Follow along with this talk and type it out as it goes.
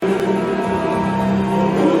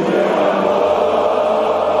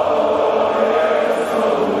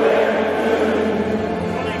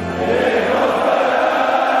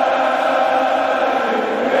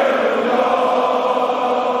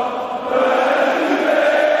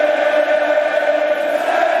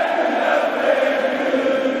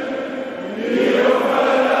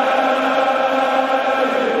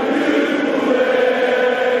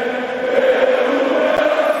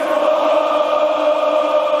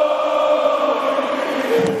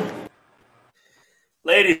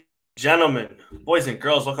Gentlemen, boys and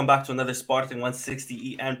girls, welcome back to another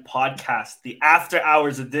Sporting160EN podcast, the After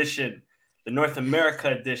Hours edition, the North America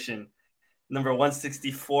edition, number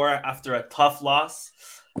 164 after a tough loss.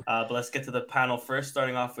 But let's get to the panel first,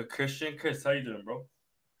 starting off with Christian. Chris, how you doing, bro?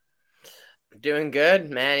 Doing good,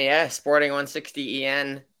 man. Yeah,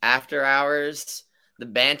 Sporting160EN After Hours, the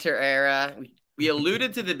banter era. We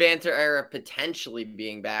alluded to the banter era potentially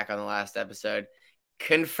being back on the last episode.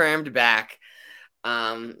 Confirmed back.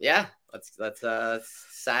 Let's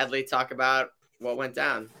sadly talk about what went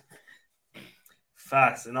down.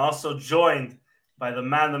 Facts, and also joined by the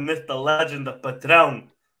man, the myth, the legend, the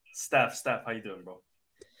patron, Steph. How you doing, bro?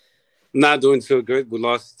 Not doing so good. We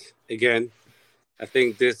lost again. I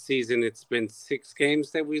think this season it's been 6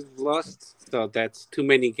 games that we've lost, so that's too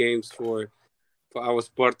many games for our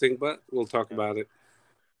Sporting. But we'll talk about it.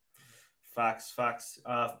 Facts.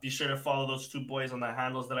 Be sure to follow those two boys on the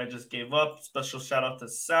handles that I just gave up. Special shout out to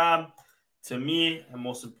Sam, to me, and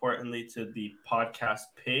most importantly to the podcast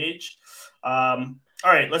page. All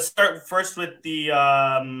right, let's start first with the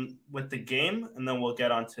game, and then we'll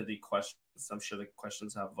get on to the questions. I'm sure the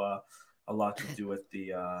questions have a lot to do with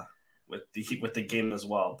the game as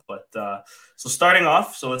well. But so starting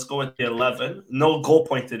off, so let's go with the 11. No goal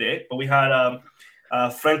point today, but we had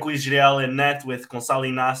Franco Israel in net with Gonçalo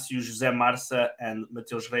Inácio, José Marça, and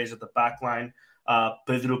Mateus Reis at the back line.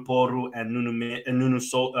 Pedro Porro and Nuno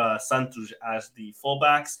Santos as the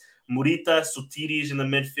fullbacks. Murita, Sotiris in the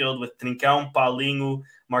midfield with Trincão, Paulinho,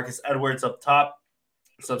 Marcus Edwards up top.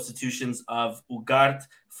 Substitutions of Ugarte,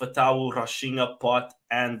 Fatau, Rochinha, Pot,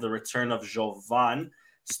 and the return of Jovan.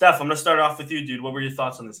 Steph, I'm going to start off with you, dude. What were your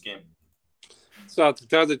thoughts on this game? So to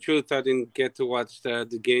tell the truth, I didn't get to watch the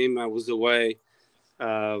game. I was away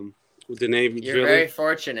with the Navy You're drilling. very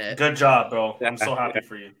fortunate. Good job, bro. I'm so happy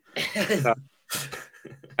for you.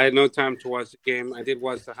 I had no time to watch the game. I did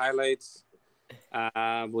watch the highlights,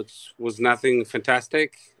 which was nothing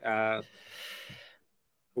fantastic. From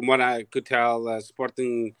what I could tell,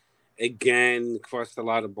 Sporting again crossed a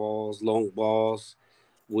lot of balls, long balls,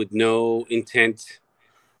 with no intent.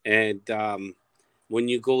 And when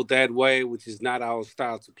you go that way, which is not our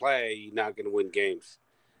style to play, you're not going to win games.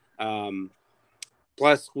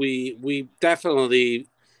 Plus, we definitely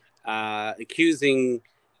accusing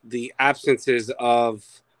the absences of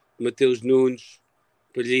Mateus Nunes,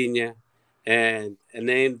 Pelinha, and a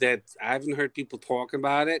name that I haven't heard people talk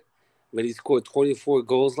about it, but he scored 24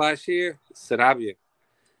 goals last year, Sarabia.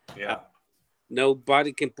 Yeah.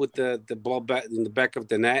 Nobody can put the ball back in the back of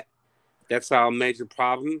the net. That's our major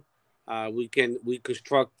problem. We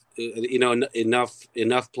construct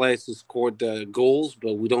enough players to score the goals,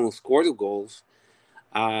 but we don't score the goals.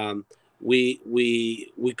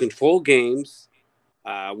 We control games.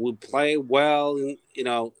 We play well,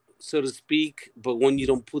 so to speak. But when you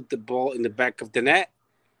don't put the ball in the back of the net,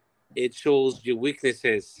 it shows your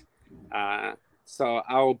weaknesses. So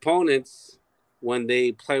our opponents, when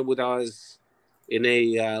they play with us in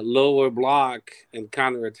a lower block and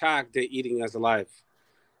counterattack, they're eating us alive.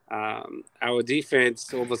 Our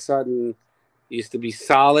defense, all of a sudden, used to be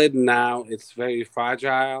solid. Now it's very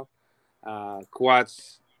fragile.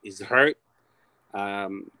 Coates is hurt.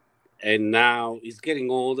 And now he's getting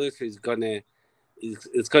older, so it's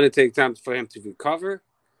gonna take time for him to recover.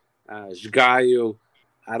 Jagayo,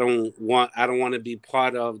 I don't want to be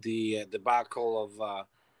part of the debacle of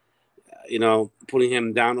putting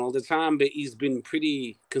him down all the time, but he's been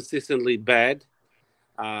pretty consistently bad.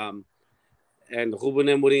 And Ruben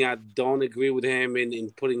Amorim, I don't agree with him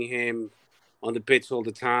in putting him on the pitch all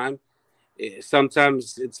the time.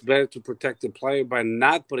 Sometimes it's better to protect the player by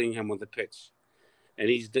not putting him on the pitch. And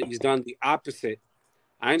he's done the opposite.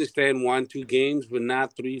 I understand 1-2 games, but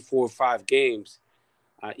not 3, 4, 5 games.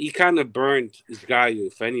 He kind of burned Gaio,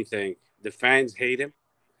 if anything. The fans hate him.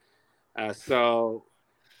 So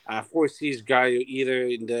I foresee Gaio either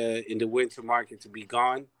in the winter market to be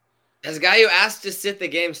gone. Has Gaio asked to sit the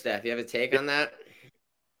game, Steph? You have a take on that?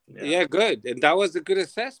 Yeah, good. And that was a good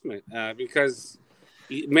assessment because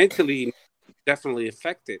he mentally definitely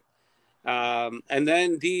affected. And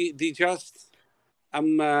then the just...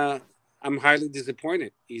 I'm highly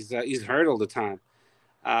disappointed. He's hurt all the time.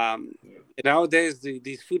 Nowadays,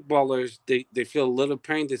 these footballers they feel a little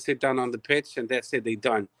pain. They sit down on the pitch and that's it. They're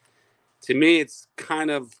done. To me, it's kind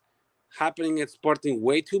of happening at Sporting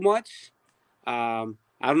way too much. I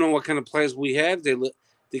don't know what kind of players we have.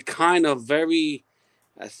 They're kind of very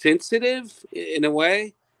sensitive in a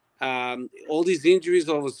way. All these injuries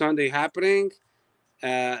all of a sudden they're happening.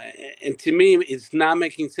 And to me, it's not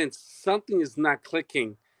making sense. Something is not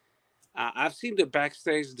clicking. I've seen the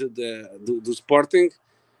backstage, the Sporting.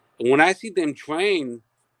 And when I see them train,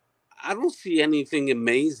 I don't see anything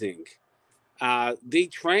amazing. They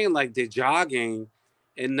train like they're jogging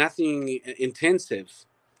and nothing intensive.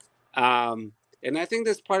 And I think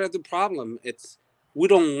that's part of the problem. It's we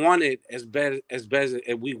don't want it as bad as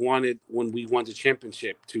we wanted when we won the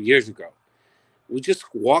championship 2 years ago. We're just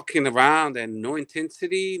walking around and no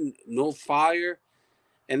intensity, no fire.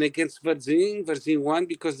 And against Varzim won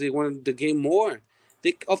because they wanted the game more.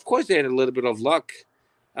 Of course, they had a little bit of luck,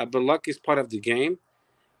 but luck is part of the game.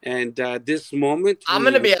 And this moment, I'm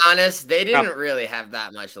going to be honest. They didn't really have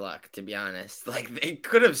that much luck, to be honest. Like, they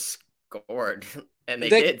could have scored, and they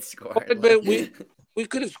did score. But we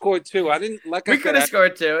could have scored too. We could have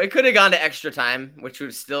scored too. It could have gone to extra time, which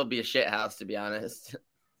would still be a shit house, to be honest.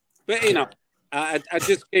 But, I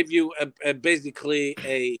just gave you basically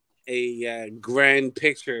a grand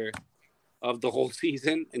picture of the whole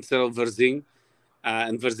season instead of Varzim.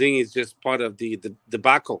 And Varzim is just part of the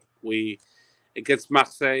debacle. Against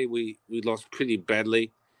Marseille, we lost pretty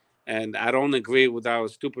badly. And I don't agree with our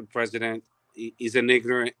stupid president. He's an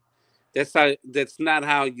ignorant. That's not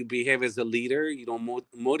how you behave as a leader. You don't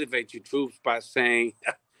motivate your troops by saying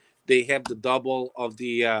they have the double of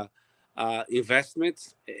the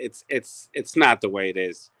investments. It's not the way it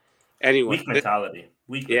is. Anyway, weak mentality.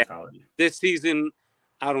 Mentality. This season,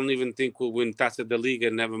 I don't even think we'll win Taça da Liga.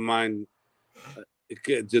 Never mind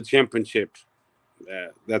the championship.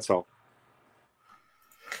 That's all.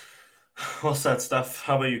 Well said, Steph.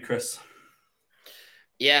 How about you, Chris?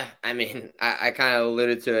 Yeah, I mean, I kind of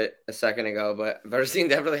alluded to it a second ago, but Varzim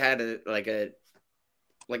definitely had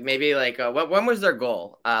when was their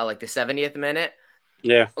goal? Like the 70th minute?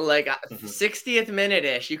 Yeah. Like 60th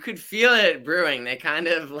minute-ish. You could feel it brewing. They kind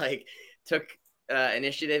of like took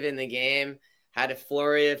initiative in the game, had a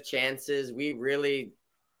flurry of chances. We really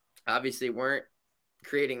obviously weren't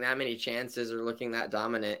creating that many chances or looking that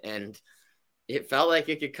dominant, and it felt like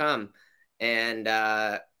it could come. And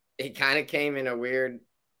it kind of came in a weird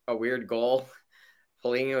goal.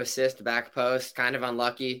 Paulinho assist, back post, kind of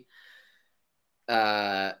unlucky.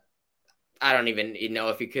 I don't even know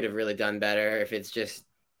if he could have really done better. If it's just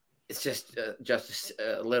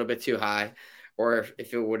a little bit too high, or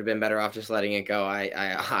if it would have been better off just letting it go.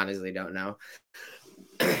 I honestly don't know.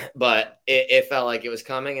 But it felt like it was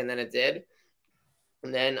coming, and then it did.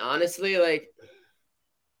 And then honestly, we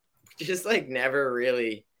just never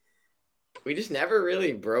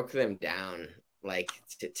really broke them down, like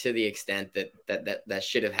to the extent that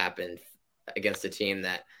should have happened against a team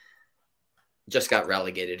that just got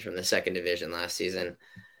relegated from the second division last season.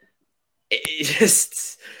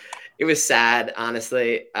 It was sad,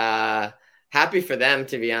 honestly. Happy for them,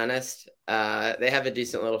 to be honest. They have a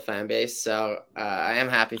decent little fan base, so I am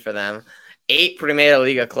happy for them. 8 Primera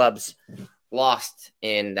Liga clubs lost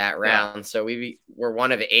in that round, so we were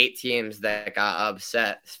one of 8 teams that got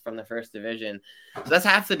upset from the first division. So that's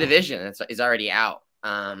half the division is already out.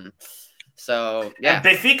 So yeah, and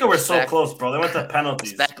Benfica were so close, bro. They went to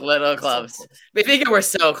penalties. Little clubs. So Benfica were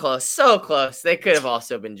so close. They could have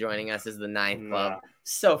also been joining us as the 9th club.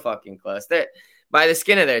 So fucking close. They're by the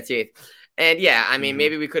skin of their teeth. And yeah, I mean,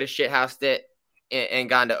 maybe we could have shithoused it and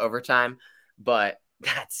gone to overtime, but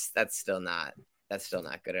that's still not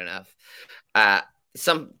good enough.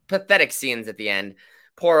 Some pathetic scenes at the end.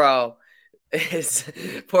 Poro's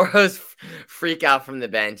freak out from the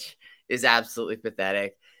bench is absolutely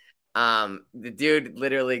pathetic. The dude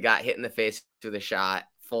literally got hit in the face with a shot,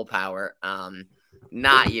 full power.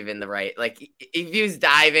 Not even the right, like if he was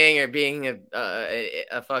diving or being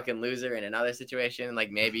a fucking loser in another situation,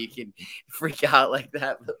 like maybe you could freak out like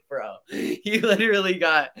that, but bro, he literally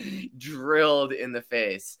got drilled in the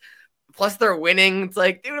face. Plus they're winning. It's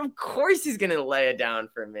like, dude, of course he's gonna lay it down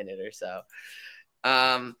for a minute or so.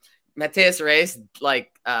 Mateus Reis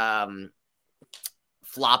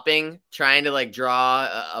flopping, trying to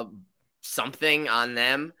draw something on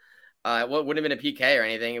them. What would have been a PK or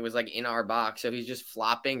anything. It was in our box. So he's just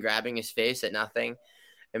flopping, grabbing his face at nothing.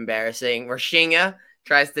 Embarrassing. Rashinga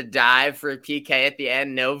tries to dive for a PK at the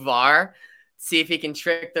end. No VAR. See if he can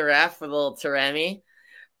trick the ref with a little Taremi.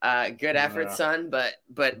 Good effort, son, but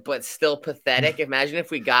still pathetic. Imagine if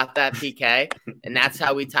we got that PK and that's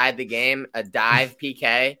how we tied the game, a dive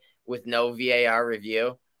PK with no VAR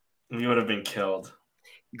review. We would have been killed.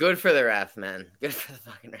 Good for the ref, man. Good for the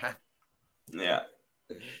fucking ref. Yeah.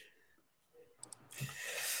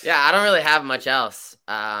 Yeah, I don't really have much else.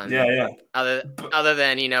 Yeah. Other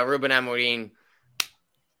than, Ruben Amorim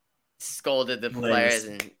scolded the players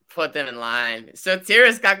and put them in line.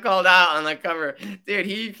 Sotiris got called out on the cover. Dude,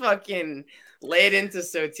 he fucking laid into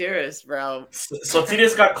Sotiris, bro.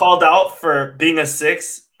 Sotiris got called out for being a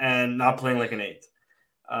 6 and not playing like an 8.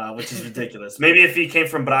 which is ridiculous. Maybe if he came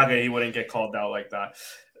from Braga, he wouldn't get called out like that.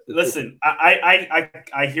 Listen,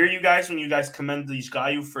 I hear you guys when you guys commend these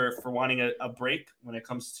Gayu for wanting a break when it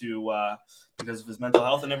comes to because of his mental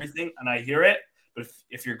health and everything, and I hear it. But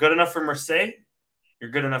if you're good enough for Marseille, you're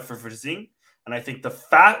good enough for Varzim. And I think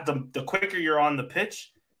the quicker you're on the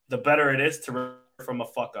pitch, the better it is to recover from a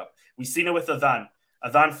fuck up. We've seen it with Adan.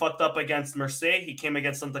 Adan fucked up against Marseille. He came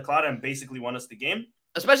against Santa Clara and basically won us the game.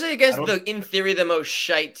 Especially against in theory, the most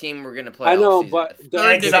shite team we're gonna play. I know, all season. but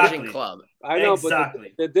third division club. I know, but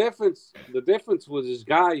the difference with this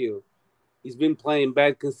Gayu, he's been playing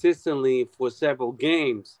bad consistently for several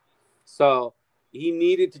games, so he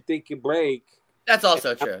needed to take a break. That's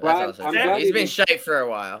also true. He's been shite for a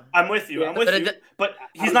while. I'm with you. But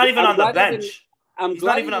he's not even on the bench. He's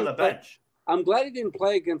not even on the bench. I'm glad he didn't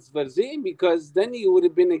play against Varzim because then he would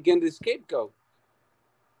have been again the scapegoat.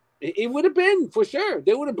 It would have been for sure.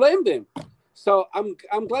 They would have blamed him. So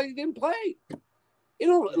I'm glad he didn't play. You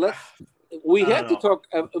know, we have to talk.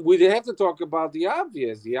 We have to talk about the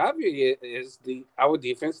obvious. The obvious is our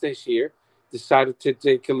defense this year decided to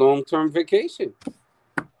take a long-term vacation.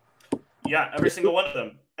 Yeah, every single one of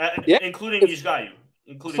them, including Yishgayu.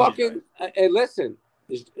 Listen,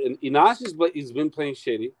 Inaci's he's been playing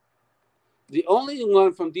shitty. The only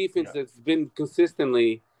one from defense that's been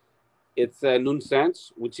consistently, it's Nuno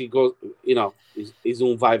Santos, which he goes, he's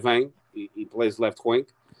un vai-vem. He plays left wing.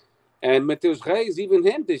 And Mateus Reis, even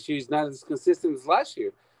him this year, he's not as consistent as last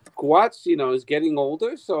year. Coates, is getting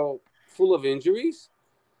older, so full of injuries.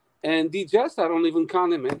 And D-Just, I don't even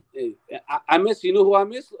count him. I miss, you know who I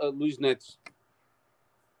miss? Luis Neto.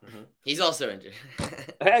 Mm-hmm. He's also injured.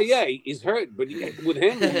 Yeah, he's hurt, but with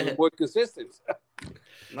him, he's more consistent.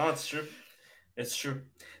 No, it's true. It's true.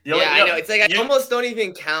 I know. It's like I almost don't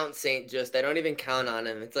even count Saint Just. I don't even count on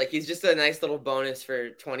him. It's like he's just a nice little bonus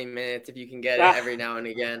for 20 minutes if you can get it every now and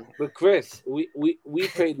again. But Chris, we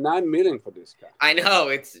paid $9 million for this guy. I know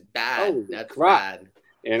it's bad. Holy That's crap. bad.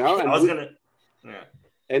 And I was gonna. Yeah.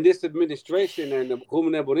 And this administration and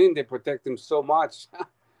Ruben Amorim, they protect him so much.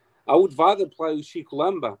 I would rather play Ushi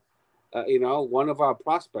Kulamba, one of our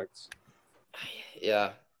prospects.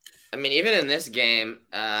 Yeah. I mean, even in this game,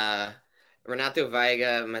 Renato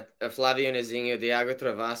Veiga, Flavio Nazinho, Thiago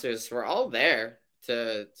Travassos were all there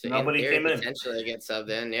to nobody came in. Potentially get subbed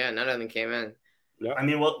in. Yeah, none of them came in. Yeah. I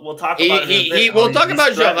mean, we'll talk about it. We'll talk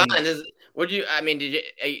about Jovan. What do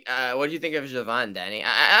you think of Jovan, Danny?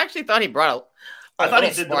 I actually thought he brought a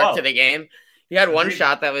little spark to the game. He had one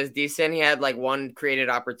shot that was decent. He had one created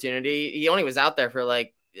opportunity. He only was out there for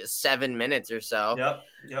 7 minutes or so.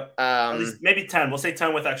 Yep. At least maybe 10. We'll say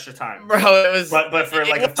 10 with extra time. Bro, it was but for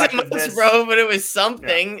effectiveness, bro, but it was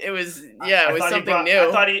something. Yeah. It was it was something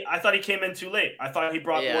new. I thought he came in too late. I thought he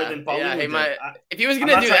brought more than Paulinho. Yeah, he might. If he was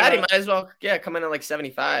gonna do that, he might as well come in at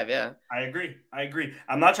 75. Yeah. I agree.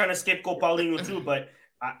 I'm not trying to scapegoat Paulinho too, but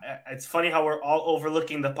it's funny how we're all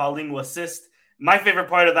overlooking the Paulinho assist. My favorite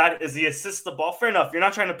part of that is he assists the ball. Fair enough. You're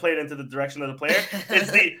not trying to play it into the direction of the player. It's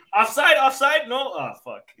the offside. No,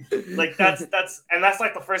 fuck. That's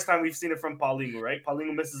the first time we've seen it from Paulinho, right?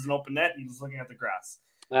 Paulinho misses an open net. He's looking at the grass.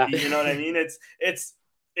 You know what I mean? It's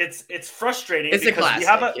frustrating. It's a classic.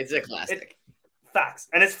 It's a classic. Facts,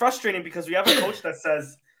 and it's frustrating because we have a coach that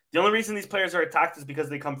says the only reason these players are attacked is because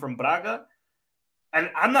they come from Braga. And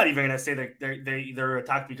I'm not even going to say that they're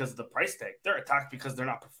attacked because of the price tag. They're attacked because they're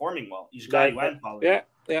not performing well. Yeah.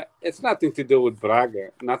 It's nothing to do with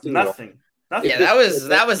Braga. Nothing. Yeah, that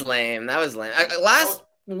was lame. Last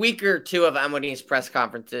week or two of Amorim's press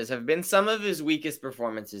conferences have been some of his weakest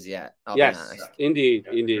performances yet. I'll be honest. Indeed.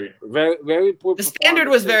 Very, very poor. The standard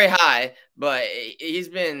was very high, but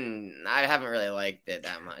I haven't really liked it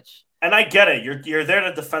that much. And I get it. You're there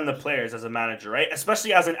to defend the players as a manager, right?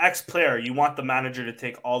 Especially as an ex-player, you want the manager to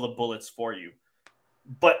take all the bullets for you.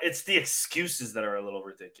 But it's the excuses that are a little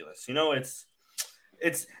ridiculous. And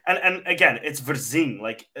again, it's Varzim.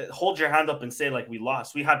 Hold your hand up and say we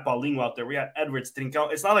lost. We had Paulinho out there. We had Edwards,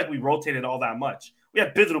 Trincão. It's not like we rotated all that much. We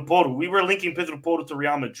had Pedro Porro. We were linking Pedro Porro to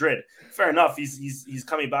Real Madrid. Fair enough. He's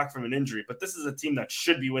coming back from an injury, but this is a team that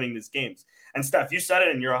should be winning these games. And Steph, you said it,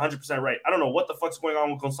 and you're 100% right. I don't know what the fuck's going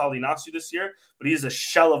on with Gonçalo Inácio this year, but he's a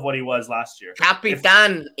shell of what he was last year.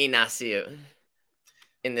 Capitan Inácio.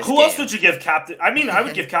 Who else would you give captain? I mean, I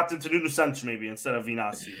would give captain to Nuno Santos maybe instead of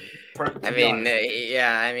Inácio.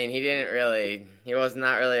 He was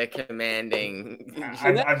not really a commanding,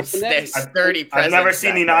 sturdy presence. I've never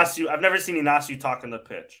seen Inácio talk on the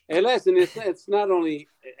pitch. Hey, listen, it's not only.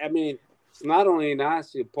 I mean, It's not only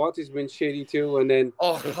Inácio. Potter's been shitty too, and then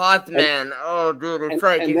Pot, man. Oh, dude, it's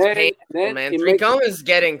painful, man. Trincão is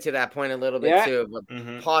getting to that point a little bit too, but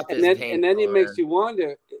Pot is painful. And then it makes you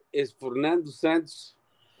wonder: is Fernando Santos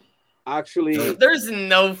actually? There's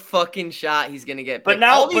no fucking shot he's gonna get. But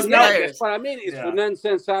now, that's what I mean. Is Fernando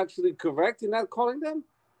Santos actually correct in not calling them?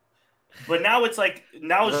 But now it's like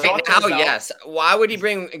yes. Why would he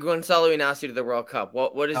bring Gonçalo Inácio to the World Cup?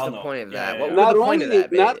 What is the point of that? What not the point only, of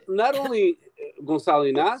that? Not only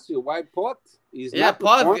Gonçalo Inácio, why Pot?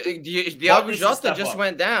 Pot. Diogo Jota just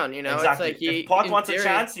went down. You know, exactly. It's like if Pot wants a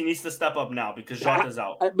chance, he needs to step up now because Jota's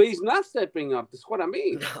out. But he's not stepping up. That's what I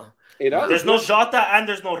mean. No. There's no Jota and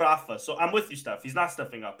there's no Rafa, so I'm with you, Steph. He's not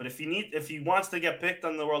stepping up. But if he wants to get picked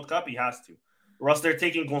on the World Cup, he has to, or else they're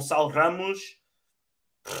taking Gonçalo Ramos.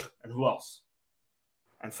 And who else?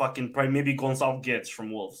 And fucking probably maybe Gonçalo Guedes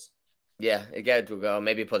from Wolves. Yeah, Guedes will go.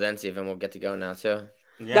 Maybe Podence even will get to go now too.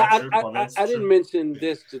 Yeah, I didn't mention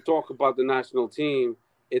this to talk about the national team.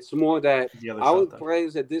 It's more that our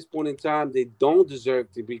players at this point in time, they don't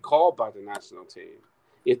deserve to be called by the national team.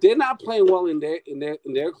 If they're not playing well in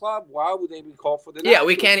their club, why would they be called for the national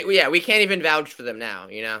team? We can't even vouch for them now.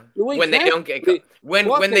 You know, when they don't get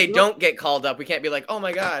don't get called up, we can't be like, oh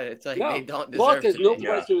my god, it's like they don't deserve. There's no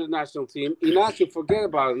place for the national team. Inácio, forget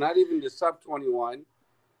about it. Not even the sub-21.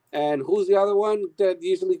 And who's the other one that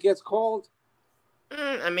usually gets called?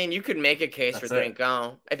 I mean, you could make a case for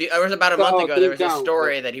Trincão. It was about a month ago. There was a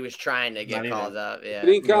story that he was trying to get called up. Yeah,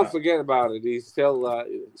 Trincão, forget about it. He's still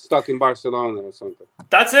stuck in Barcelona or something.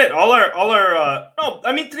 That's it. All our. No,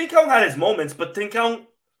 I mean Trincão had his moments, but Trincão.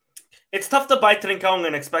 It's tough to buy Trincão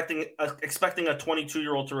and expecting a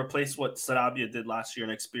 22-year-old to replace what Sarabia did last year, an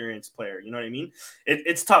experienced player. You know what I mean?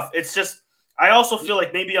 It's tough. It's just. I also feel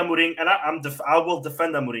like maybe Amorim, and I will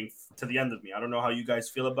defend Amorim to the end of me. I don't know how you guys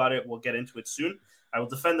feel about it. We'll get into it soon. I will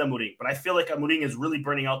defend Amorim, but I feel like Amorim is really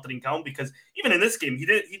burning out Trincão because even in this game,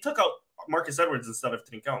 he took out Marcus Edwards instead of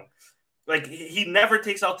Trincão. Like he never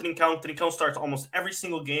takes out Trincão. Trincão starts almost every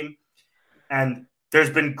single game, and there's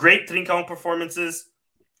been great Trincão performances.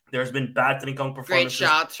 There's been bad Trincão performances. Great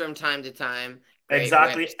shots from time to time.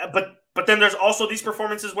 Exactly, but then there's also these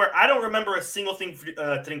performances where I don't remember a single thing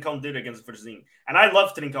Trincão did against Varzim, and I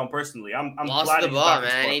love Trincão personally. I'm lost glad the ball,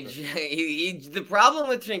 man. The problem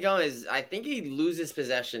with Trincão is I think he loses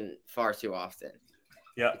possession far too often.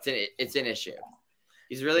 Yeah, it's an issue.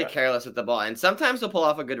 He's really careless with the ball, and sometimes he'll pull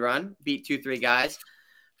off a good run, beat 2-3 guys,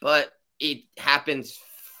 but it happens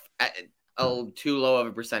at too low of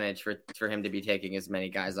a percentage for him to be taking as many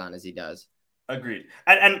guys on as he does. Agreed.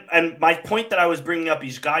 And my point that I was bringing up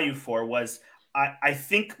Isgayu for was I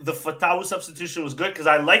think the Fatawu substitution was good because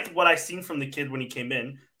I liked what I seen from the kid when he came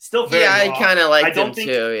in. Still very raw. I kind of liked him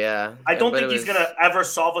too, yeah. I don't think he's going to ever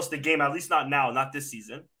solve us the game, at least not now, not this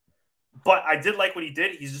season. But I did like what he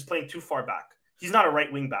did. He's just playing too far back. He's not a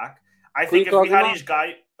right wing back. I think if we had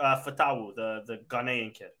Isgayu, Fatawu, the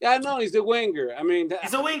Ghanaian kid. Yeah, no, he's a winger. I mean,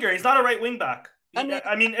 he's a winger. He's not a right wing back.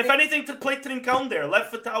 I mean, if anything, to play Trincão there,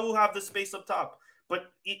 let Fatawu have the space up top.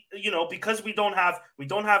 But because we don't have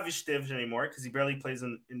Vistivj anymore because he barely plays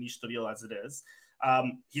in Estoril as it is.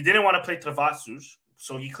 He didn't want to play Travassos,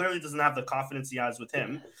 so he clearly doesn't have the confidence he has with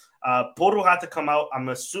him. Porro had to come out. I'm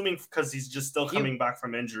assuming because he's just still coming back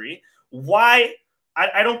from injury. Why?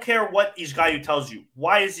 I don't care what Isgayu tells you.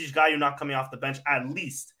 Why is Isgayu not coming off the bench at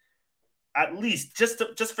least? At least just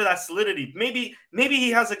for that solidity. Maybe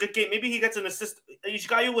he has a good game. Maybe he gets an assist.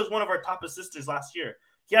 Isgayu was one of our top assisters last year.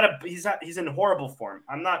 He's in horrible form.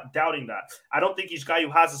 I'm not doubting that. I don't think Isgayu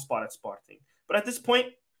has a spot at Sporting. But at this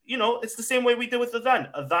point, it's the same way we did with Adan.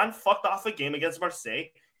 Adan fucked off a game against Marseille.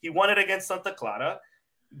 He won it against Santa Clara.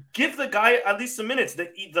 Give the guy at least some minutes.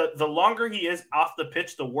 The longer he is off the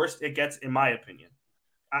pitch, the worse it gets, in my opinion.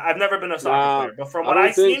 I've never been a soccer player, but from what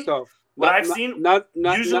I've seen,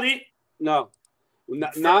 usually. No.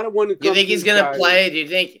 Not when it comes. You think he's going to play? Do you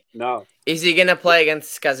think? No. Is he going to play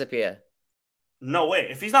against Casapia? No way.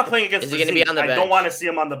 If he's not playing against Is he going to be on the bench? I don't want to see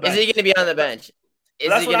him on the bench. Is he going to be on the bench?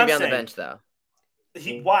 Is he going to be on the bench, though?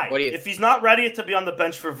 Why? If he's not ready to be on the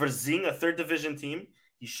bench for Varzim, a third division team,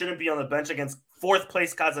 he shouldn't be on the bench against fourth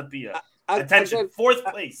place Casapia. Attention, fourth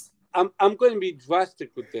place. I'm going to be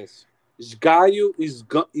drastic with this. Isgayu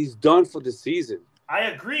is done for the season. I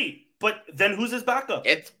agree. But then who's his backup?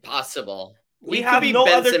 It's possible. We have no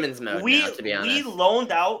Ben other Simmons mode now, to be honest.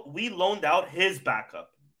 We loaned out his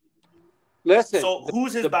backup. Listen. So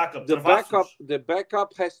who's his backup? The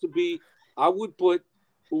backup has to be. I would put.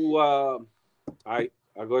 Agora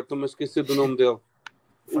estou me esquecendo do nome dele.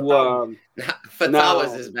 Fatal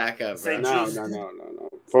was his backup. Bro. No.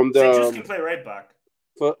 From the St. Just can play right back.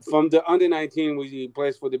 from the under 19, where he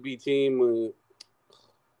plays for the B team.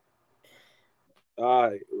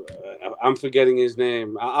 I'm forgetting his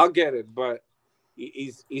name. I'll get it, but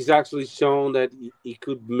he's actually shown that he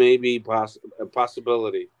could maybe a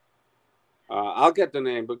possibility. I'll get the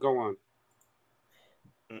name, but go on.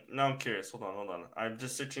 No, I'm curious. Hold on. I'm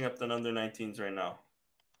just searching up the under 19s right now.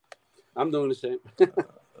 I'm doing the same.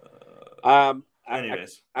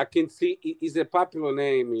 Anyways, I can see he's a popular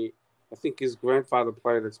name. I think his grandfather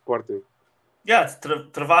played at Sporting. Yeah, it's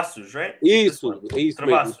Travassos, right? Isso,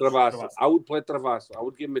 Travassos. I would play Travasso. I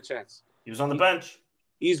would give him a chance. He was on the bench.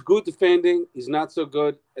 He's good defending. He's not so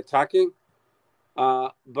good attacking.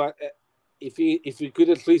 But if he could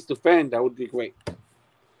at least defend, that would be great.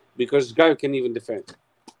 Because this guy can even defend.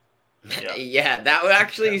 Yeah, that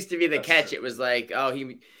actually used to be the catch. It was like, oh,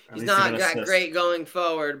 he's not that great going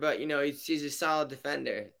forward, but he's a solid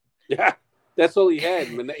defender. Yeah, that's all he had.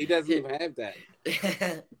 He doesn't even have that.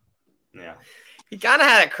 Yeah, he kind of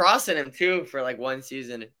had a cross in him too for like one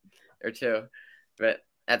season or two, but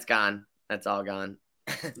that's gone. That's all gone.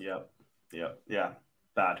 Yeah.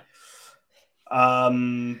 Bad.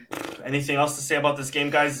 Anything else to say about this game,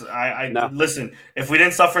 guys? No. Listen. If we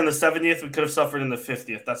didn't suffer in the 70th, we could have suffered in the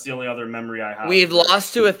 50th. That's the only other memory I have. We've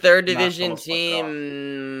lost to a third division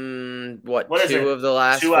team. What two of the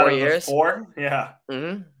last 4 years? 4? Yeah.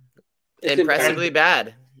 Mm-hmm. Impressively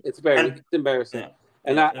bad. It's embarrassing. Yeah.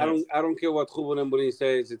 And I don't care what Ruben Amorim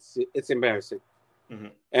says. It's embarrassing. Mm-hmm.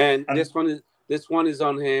 And this one is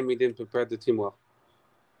on him. He didn't prepare the team well.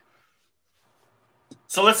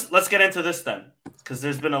 So let's get into this then, because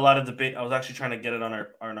there's been a lot of debate. I was actually trying to get it on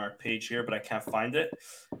our page here, but I can't find it.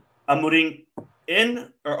 Amorim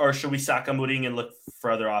in, or should we sack Amorim and look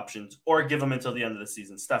for other options, or give him until the end of the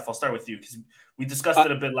season? Steph, I'll start with you because we discussed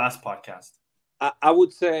it a bit last podcast. I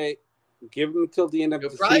would say give him until the end of the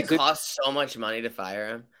season. It'll probably cost so much money to fire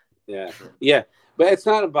him. Yeah, but it's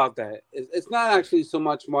not about that. It's not actually so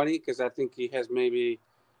much money because I think he has maybe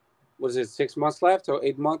 6 months left or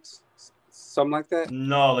 8 months. Something like that?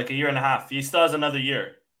 No, like a year and a half. He still has another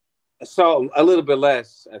year. So a little bit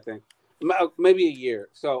less, I think. Maybe a year.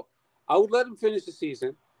 So I would let him finish the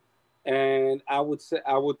season, and I would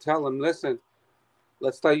tell him, listen,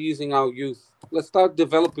 let's start using our youth. Let's start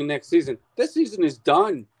developing next season. This season is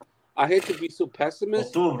done. I hate to be so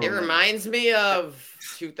pessimistic. It reminds me of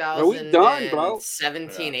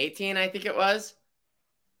 2017, 18, I think it was.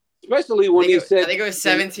 Especially when he said... I think it was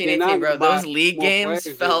 17, 18, bro. Those league games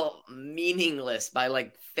felt meaningless by,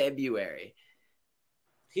 like, February.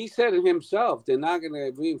 He said it himself. They're not going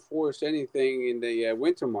to reinforce anything in the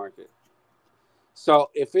winter market.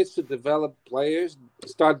 So if it's to develop players,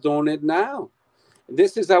 start doing it now.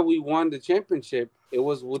 This is how we won the championship. It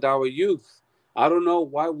was with our youth. I don't know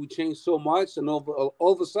why we changed so much, and all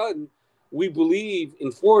of a sudden, we believe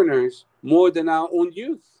in foreigners more than our own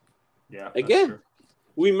youth. Yeah, again,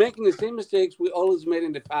 we're making the same mistakes we always made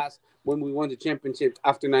in the past when we won the championship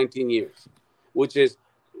after 19 years, which is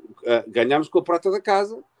ganhamos com a prata da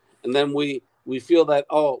casa, and then we feel that,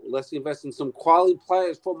 let's invest in some quality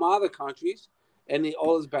players from other countries, and it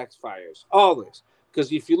always backfires. Always.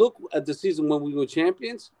 Because if you look at the season when we were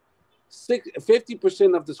champions,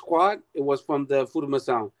 50% of the squad, it was from the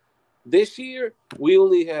Formação. This year, we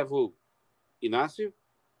only have who? Inácio?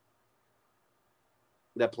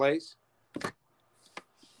 That plays?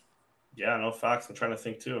 Yeah, no facts. I'm trying to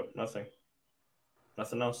think too. Nothing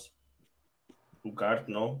else. Ugarte,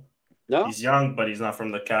 no. He's young, but he's not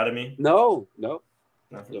from the academy. No. Not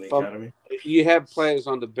from the academy. You have players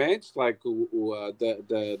on the bench, like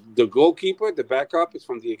the goalkeeper, the backup is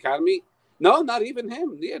from the academy. No, not even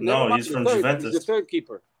him. Yeah, no, he's from Juventus. He's the third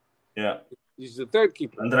keeper. Yeah. He's the third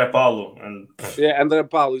keeper. André Paulo. André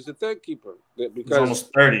Paulo. He's the third keeper. He's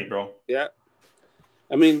almost 30, bro. Yeah.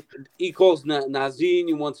 I mean, he calls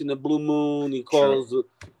Nazinho once in a blue moon. He calls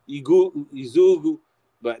Izugu,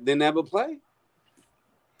 but they never play.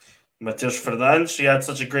 Matheus Fernandes, he had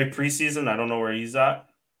such a great preseason. I don't know where he's at.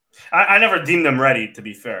 I never deemed him ready, to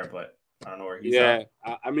be fair, but I don't know where he's at.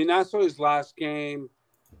 Yeah, I mean, I saw his last game.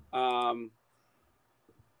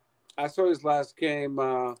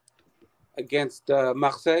 Against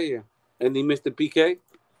Marseille, and he missed the PK.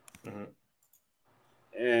 Mm-hmm.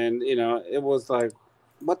 And, it was like,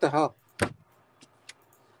 what the hell?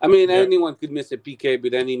 I mean, anyone could miss a PK,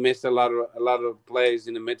 but then he missed a lot of plays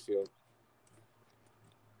in the midfield.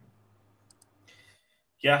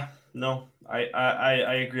 Yeah, no,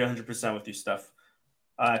 I agree 100% with you, Steph.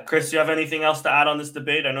 Chris, you have anything else to add on this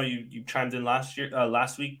debate? I know you chimed in last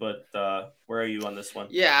week, but where are you on this one?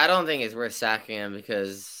 Yeah, I don't think it's worth sacking him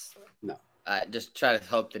because Just try to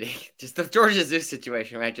hope that he just the George Jesus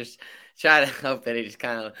situation, right? Just try to hope that he just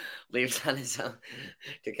kind of leaves on his own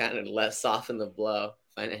to kind of less soften the blow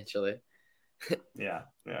financially. Yeah.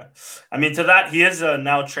 I mean, to that, he is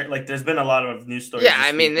now like. There's been a lot of news stories. Yeah,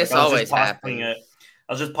 I mean, this always happens.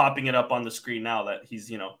 I was just popping it up on the screen now that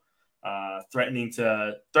he's threatening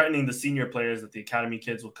the senior players that the academy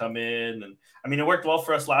kids will come in, and I mean, it worked well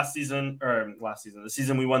for us last season, the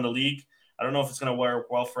season we won the league. I don't know if it's going to work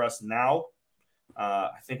well for us now.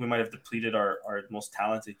 I think we might have depleted our most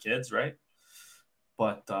talented kids, right?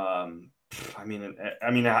 But I mean,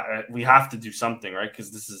 we have to do something, right?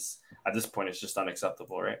 Because this is at this point, it's just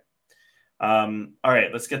unacceptable, right? All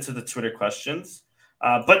right, let's get to the Twitter questions.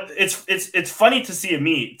 But it's funny to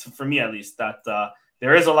see for me at least, that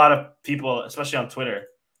there is a lot of people, especially on Twitter,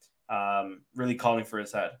 really calling for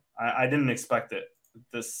his head. I didn't expect it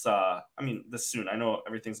this soon. I know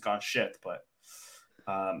everything's gone shit, but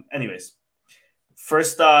anyways.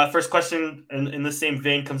 First question in the same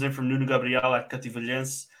vein comes in from Nuno Gabriel at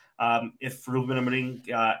Cativalhense. If Ruben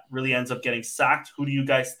Amorim really ends up getting sacked, who do you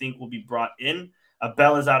guys think will be brought in?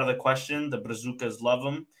 Abel is out of the question. The Brazucas love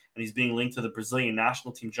him, and he's being linked to the Brazilian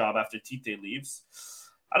national team job after Tite leaves.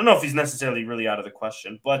 I don't know if he's necessarily really out of the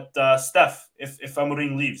question, but Steph, if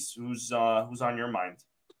Amorim leaves, who's on your mind?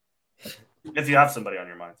 If you have somebody on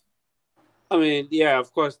your mind. I mean, yeah,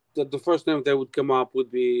 of course, the first name that would come up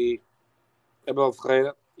would be Abel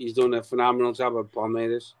Ferreira. He's doing a phenomenal job at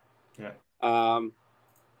Palmeiras. Yeah.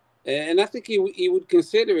 And I think he would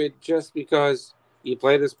consider it just because he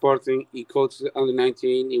played at Sporting, he coached under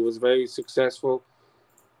 19, he was very successful.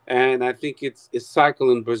 And I think his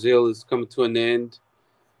cycle in Brazil is coming to an end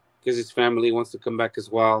because his family wants to come back as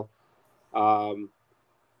well.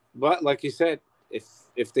 But like you said,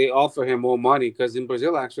 if they offer him more money, because in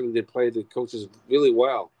Brazil, actually, they play the coaches really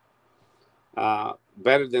well,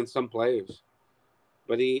 better than some players.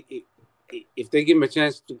 But if they give him a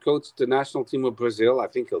chance to coach the national team of Brazil, I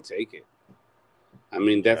think he'll take it. I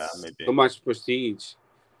mean, that's so much prestige.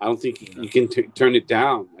 I don't think you can turn it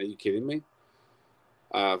down. Are you kidding me?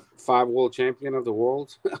 5 world champion of the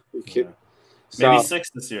world. Yeah. Maybe 6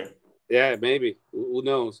 this year. Yeah, maybe. Who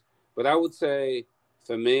knows? But I would say,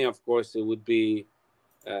 for me, of course, it would be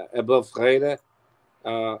Abel Ferreira.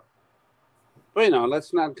 But,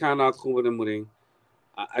 let's not count out Ruben Amorim.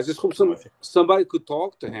 I just hope somebody could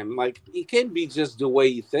talk to him. Like, he can't be just the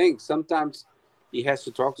way he thinks. Sometimes he has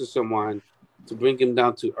to talk to someone to bring him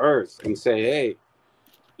down to earth and say, hey,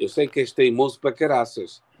 eu sei que és teimoso para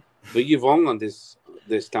caraças, but you've won on this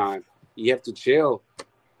time. You have to chill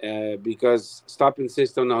because stop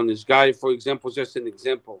insisting on this guy, for example, just an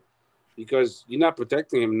example, because you're not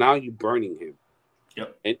protecting him. Now you're burning him.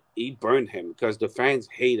 Yep. And he burned him because the fans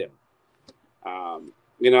hate him.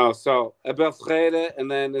 So Abel Ferreira,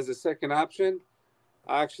 and then as a second option,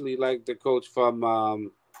 I actually like the coach from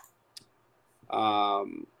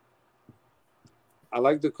I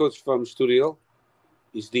like the coach from Studio.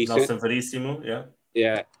 He's decent. Nelson Verissimo, yeah.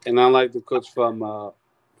 Yeah, and I like the coach from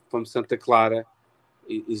Santa Clara.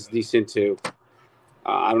 He's decent too.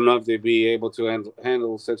 I don't know if they'd be able to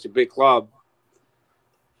handle such a big club,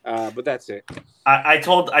 but that's it. I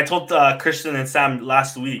told Christian and Sam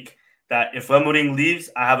last week that if Amorim leaves,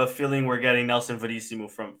 I have a feeling we're getting Nelson Verissimo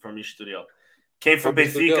from Studio. Came from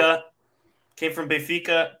Benfica.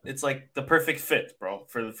 It's like the perfect fit, bro,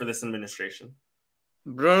 for this administration.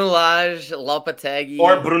 Bruno Lage, Lopetegui.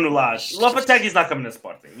 Or Bruno Lage. Lopetegui's not coming to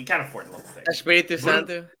Sporting. We can't afford Lopetegui. Espírito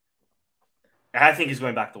Santo. I think he's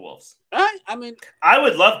going back to Wolves. I mean, I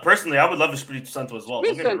would love Espírito Santo as well.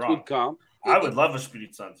 Don't get me wrong. Would come. I would love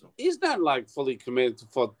Espírito Santo. He's not like fully committed to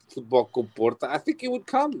football Porto. I think he would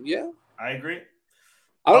come. Yeah, I agree.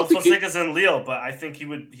 I don't think Fonseca's in Lille, but I think he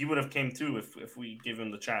would have came too if we give him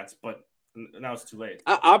the chance. But now it's too late.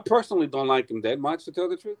 I personally don't like him that much, to tell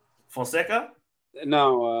the truth. Fonseca?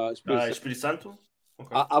 No, Espírito Santo.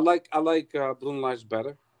 Okay. I like Bruno Lage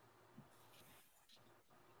better.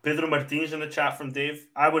 Pedro Martins in the chat from Dave.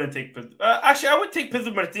 I wouldn't take Pedro. Actually, I would take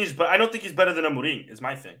Pedro Martins, but I don't think he's better than Amorim. Is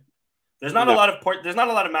my thing. There's not a lot of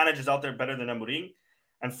managers out there better than Amorim,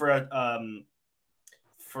 and for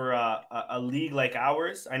a league like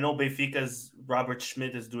ours, I know Benfica's Robert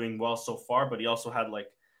Schmidt is doing well so far, but he also had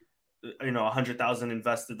 100,000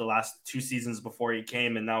 invested the last 2 seasons before he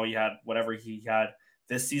came, and now he had whatever he had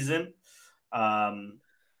this season.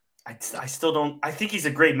 I still don't. I think he's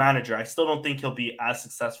a great manager. I still don't think he'll be as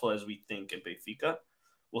successful as we think at Benfica.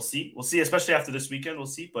 We'll see, especially after this weekend. We'll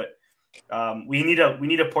see, but we need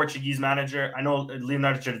a Portuguese manager. I know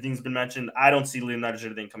Leonardo Jardin's been mentioned. I don't see Leonardo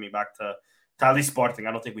Jardim coming back to at least Sporting,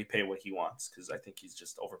 I don't think we pay what he wants because I think he's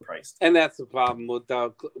just overpriced. And that's the problem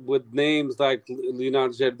with names like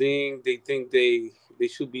Leonardo Jardim. They think they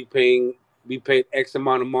should be paid X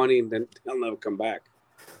amount of money, and then they'll never come back.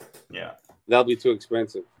 Yeah, that'll be too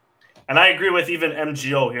expensive. And I agree with even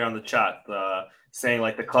MGO here on the chat, saying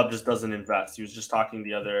like the club just doesn't invest. He was just talking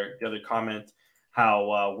the other comment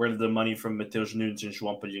how where did the money from Mateus Nunes and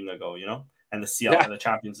João Palhinha go, and the CL and the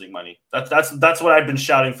Champions League money. That's what I've been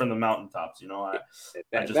shouting from the mountaintops.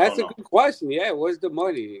 That's a good question. Yeah, where's the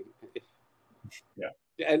money? Yeah,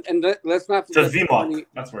 and let's not forget the money.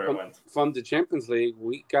 That's where it went from the Champions League.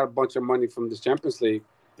 We got a bunch of money from the Champions League.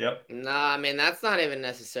 Yep. No, I mean that's not even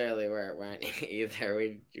necessarily where it went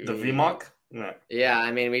either. The VMOC? No. Yeah,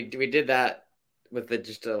 I mean we did that with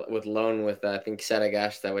with loan with I think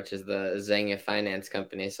Saragasta, which is the Zenga finance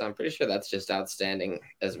company. So I'm pretty sure that's just outstanding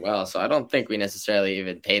as well. So I don't think we necessarily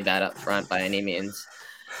even paid that up front by any means.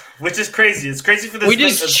 Which is crazy. It's crazy for this. We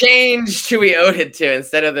just changed who we owed it to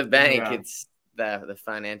instead of the bank. Yeah. It's the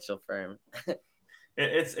financial firm.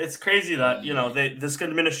 It's crazy that this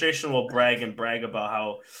administration will brag about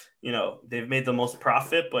how they've made the most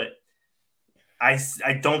profit, but I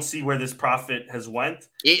don't see where this profit has went.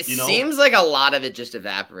 It seems like a lot of it just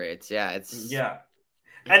evaporates. Yeah,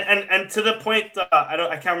 and to the point,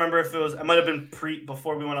 I can't remember if it might have been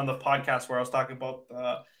before we went on the podcast where I was talking about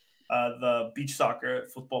the beach soccer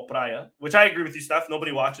football praia, which I agree with you, Steph.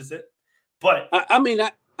 Nobody watches it, but I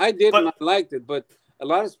did and I liked it, but a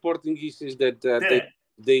lot of Sportingistas that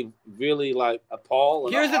they really like appall.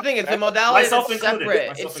 Here's the thing: it's the modality that's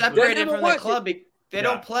separate. It's separated from the club. They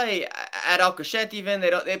don't play at Alcochete even.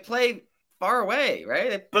 They play far away,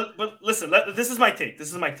 right? But listen, this is my take.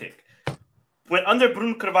 When under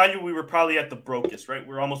Bruno Carvalho, we were probably at the brokest, right? We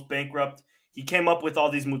were almost bankrupt. He came up with all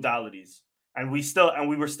these modalities, and we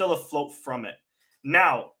were still afloat from it.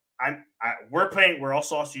 Now we're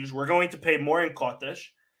also huge. We're going to pay more in Kotesh,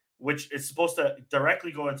 which is supposed to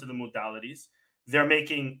directly go into the modalities. They're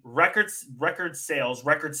making record sales,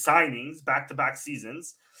 record signings, back-to-back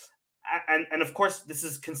seasons. And of course, this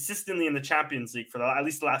is consistently in the Champions League for at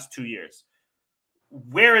least the last 2 years.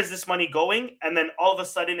 Where is this money going? And then all of a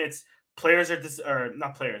sudden, it's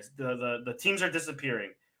the teams are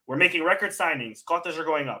disappearing. We're making record signings. Cotas are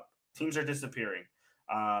going up. Teams are disappearing.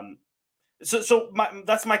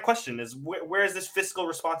 That's my question: is where is this fiscal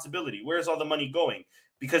responsibility? Where is all the money going?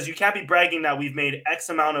 Because you can't be bragging that we've made X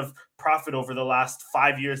amount of profit over the last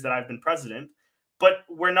 5 years that I've been president. But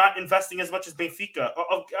we're not investing as much as Benfica.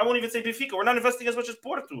 I won't even say Benfica. We're not investing as much as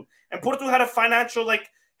Porto. And Porto had a financial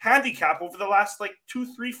handicap over the last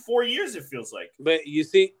 2, 3, 4 years. It feels like. But you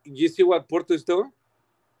see what Porto is doing?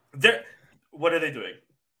 What are they doing?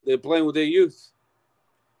 They're playing with their youth.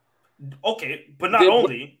 Okay, but not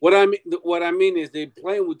only. What I mean is they're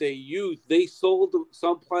playing with their youth. They sold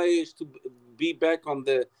some players to be back on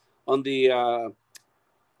the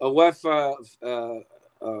UEFA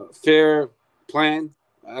fair plan.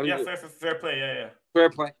 Fair play. Yeah. Fair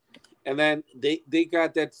play. And then they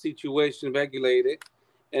got that situation regulated,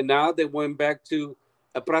 and now they went back to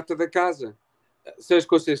a prata de casa. Sérgio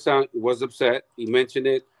Conceição was upset. He mentioned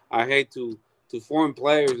it. I hate to form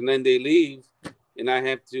players and then they leave, and I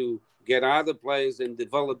have to get other players and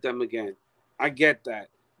develop them again. I get that,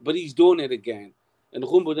 but he's doing it again. And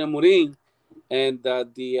Rumbo de Amorim and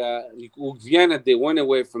Vienna, they went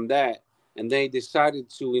away from that, and they decided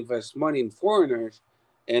to invest money in foreigners,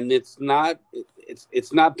 and it's not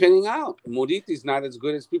panning out. Moriti's not as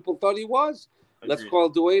good as people thought he was. Agreed. Let's call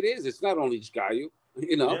it the way it is. It's not only Gaio.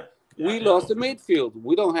 We lost the midfield.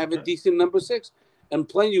 We don't have a decent number 6. And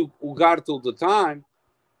playing Ugarte the time,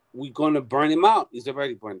 we're going to burn him out. He's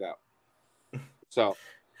already burned out. So,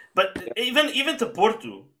 but even to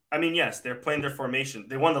Porto, I mean, yes, they're playing their formation.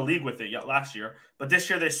 They won the league with it last year, but this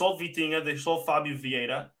year they sold Vitinha, they sold Fabio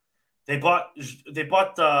Vieira, they bought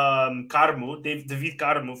Carmo, David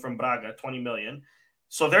Carmo from Braga, 20 million.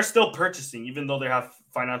 So they're still purchasing, even though they have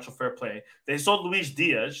financial fair play. They sold Luis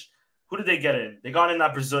Diaz. Who did they get in? They got in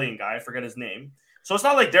that Brazilian guy. I forget his name. So it's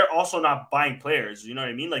not like they're also not buying players. You know what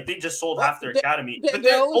I mean? They just sold half their academy. But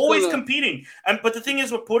they're always competing. But the thing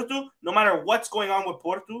is with Porto, no matter what's going on with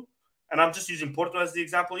Porto, and I'm just using Porto as the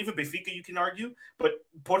example, even Benfica you can argue, but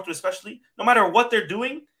Porto especially, no matter what they're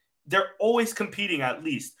doing, they're always competing at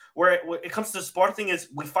least. Where it comes to Sporting is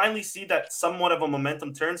we finally see that somewhat of a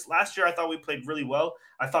momentum turns. Last year I thought we played really well.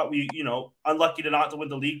 I thought we, unlucky to not to win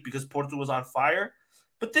the league because Porto was on fire.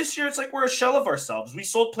 But this year, it's like we're a shell of ourselves. We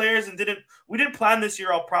sold players and we didn't plan this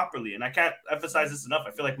year out properly. And I can't emphasize this enough.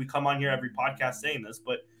 I feel like we come on here every podcast saying this,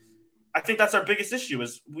 but I think that's our biggest issue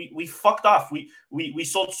is we fucked off. We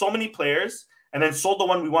sold so many players, and then sold the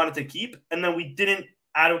one we wanted to keep, and then we didn't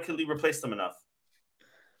adequately replace them enough.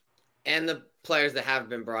 And the players that have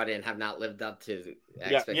been brought in have not lived up to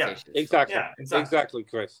expectations. Yeah, exactly. Yeah, exactly,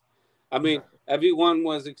 Chris. I mean, everyone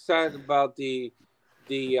was excited about the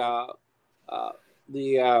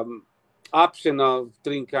option of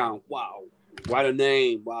Trincão. Wow, what a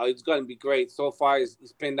name! Wow, it's going to be great. So far,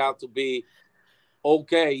 it's panned out to be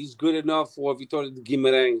okay. He's good enough for Vitória de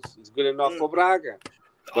Guimarães. He's good enough for Braga.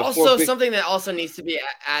 Also, something that also needs to be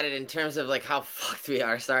added in terms of like how fucked we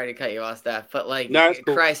are. Sorry to cut you off, Steph, but like, no,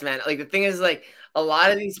 cool. Christ, man. Like the thing is, like a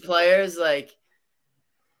lot of these players, like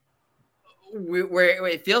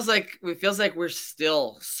it feels like we're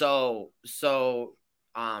still so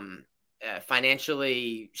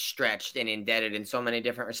financially stretched and indebted in so many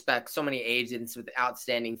different respects. So many agents with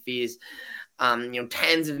outstanding fees.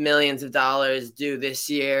 Tens of millions of dollars due this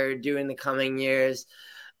year, due in the coming years.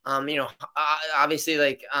 Obviously,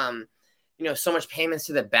 like, so much payments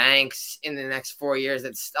to the banks in the next 4 years.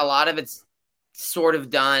 That's a lot of it's sort of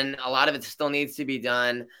done. A lot of it still needs to be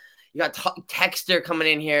done. You got Texter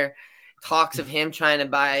coming in here, talks of him trying to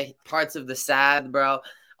buy parts of the SAD, bro.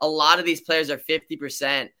 A lot of these players are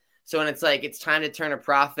 50%. So when it's like, it's time to turn a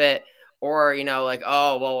profit, or, like,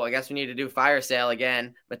 oh, well, I guess we need to do fire sale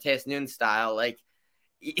again, Mateus Nunes style. Like,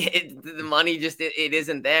 the money just it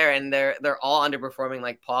isn't there, and they're all underperforming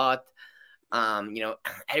like Pot.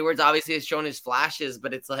 Edwards obviously has shown his flashes,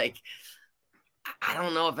 but it's like I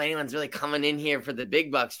don't know if anyone's really coming in here for the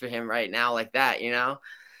big bucks for him right now like that.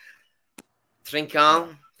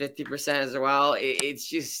 Trincão 50% as well. It's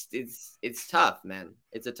just it's tough, man.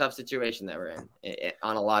 It's a tough situation that we're in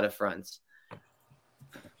on a lot of fronts.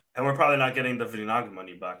 And we're probably not getting the Vinaga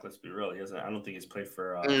money back. Let's be real. I don't think he's played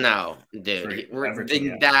for. No, dude.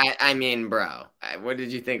 I mean, bro. What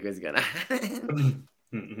did you think was gonna happen?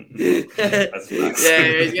 That's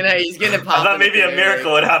yeah, he's gonna pop. I thought maybe a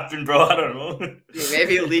miracle would happen, bro. I don't know.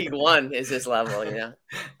 Maybe League One is his level.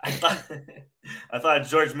 I thought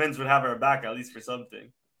George Mins would have our back at least for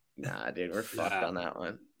something. Nah, dude, we're fucked on that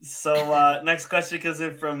one. So next question comes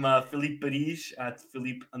in from Philippe Parige at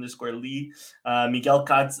Philippe_Lee. Miguel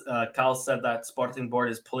Cal said that Sporting board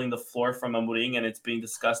is pulling the floor from Amorim, and it's being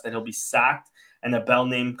discussed that he'll be sacked, and Abel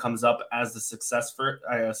name comes up as the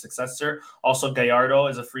successor. Also, Gallardo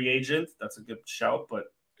is a free agent. That's a good shout, but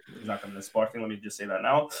he's not coming to Sporting. Let me just say that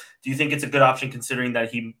now. Do you think it's a good option considering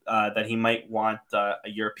that he might want a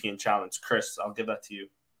European challenge? Chris, I'll give that to you.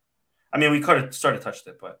 I mean, we could have sort of touched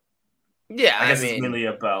it, but yeah, I guess it's mainly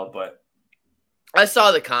Abel, but I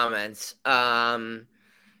saw the comments.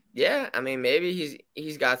 Yeah, I mean, maybe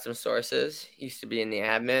he's got some sources. He used to be in the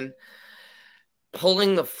admin.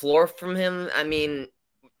 Pulling the floor from him, I mean,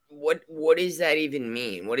 what does that even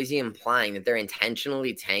mean? What is he implying? That they're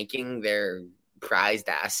intentionally tanking their prized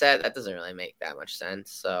asset? That doesn't really make that much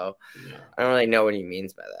sense. So yeah. I don't really know what he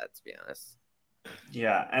means by that, to be honest.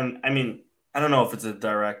 Yeah, and I mean, I don't know if it's a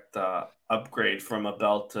direct upgrade from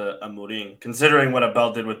Abel to Amorim, considering what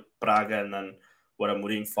Abel did with Braga and then what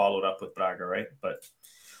Amorim followed up with Braga, right? But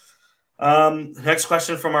next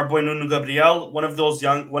question from our boy Nuno Gabriel. One of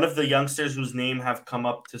the youngsters whose name have come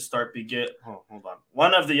up to start begin. Oh, hold on.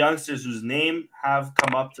 One of the youngsters whose name have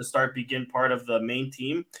come up to start begin part of the main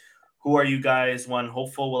team. Who are you guys? One,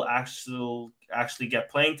 hopeful will actually get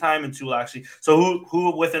playing time, and two will actually. So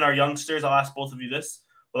who within our youngsters? I'll ask both of you this.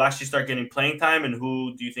 Will actually start getting playing time, and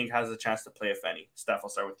who do you think has a chance to play, if any? Steph, I'll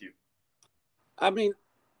start with you. I mean,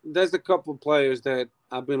 there's a couple of players that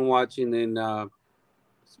I've been watching in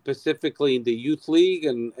specifically in the youth league,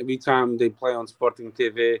 and every time they play on Sporting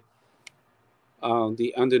TV,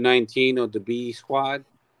 the under-19 or the B squad,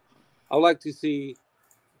 I like to see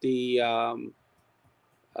the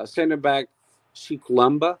center back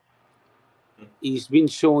Chikulamba. He's been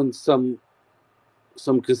showing some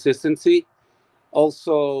consistency.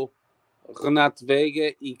 Also, Renato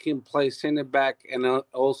Vega, he can play center back and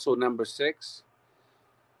also number 6.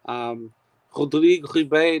 Rodrigo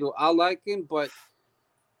Ribeiro, I like him, but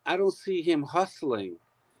I don't see him hustling.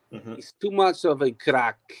 Mm-hmm. He's too much of a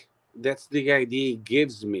crack. That's the idea he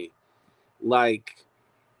gives me. Like,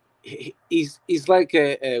 he's like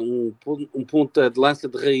a ponta de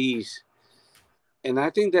lança de raiz. And I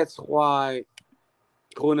think that's why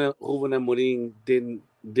Ruben Amorim didn't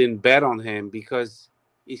bet on him, because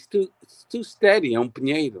he's too steady on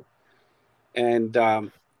Pinheiro. And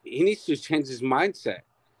he needs to change his mindset.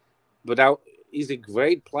 But he's a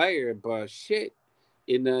great player, but shit.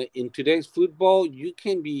 In today's football, you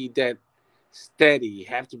can't be that steady. You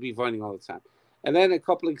have to be running all the time. And then a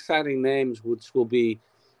couple of exciting names, which will be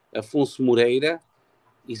Afonso Moreira.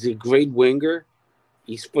 He's a great winger.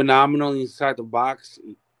 He's phenomenal inside the box.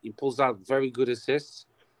 He pulls out very good assists.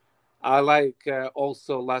 I like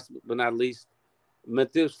also, last but not least,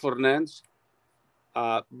 Matheus Fernandes.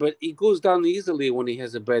 But he goes down easily when he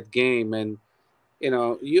has a bad game, and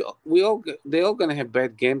they all gonna have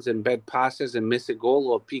bad games and bad passes and miss a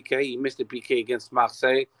goal or PK. He missed a PK against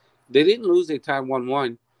Marseille. They didn't lose; they tied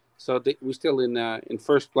 1-1, so we're still in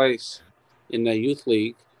first place in the youth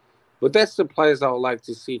league. But that's the players I would like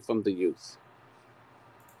to see from the youth.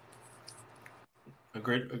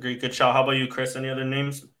 Agreed. Good shout. How about you, Chris? Any other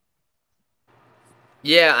names?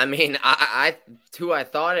 Yeah, I mean, who I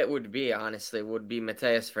thought it would be, honestly, would be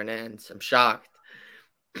Matheus Fernandes. I'm shocked.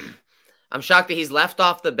 I'm shocked that he's left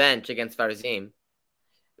off the bench against Varzim.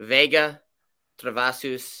 Vega,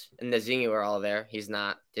 Travassos, and Nazinho are all there. He's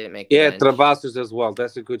not. Didn't make the bench. Travassos as well.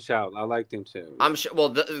 That's a good shout. I like him too. I'm sure. Well,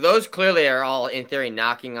 those clearly are all, in theory,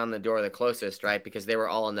 knocking on the door the closest, right? Because they were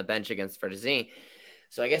all on the bench against Varzim.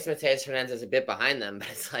 So I guess Matheus Fernandes is a bit behind them, but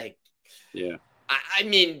it's like, yeah. I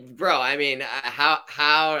mean, bro. I mean, how?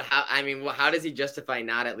 I mean, how does he justify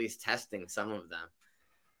not at least testing some of them?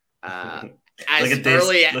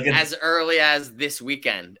 As early as this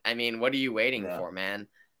weekend. I mean, what are you waiting for, man?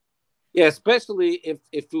 Yeah, especially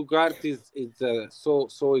if Ugarte is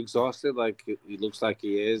so exhausted, like he looks like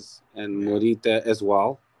he is, and Morita as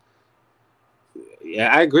well.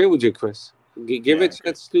 Yeah, I agree with you, Chris. Give a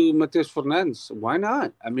chance to Matheus Fernandes. Why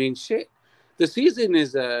not? I mean, shit. The season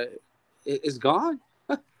is gone.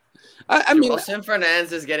 I mean, Wilson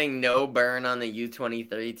Fernandes is getting no burn on the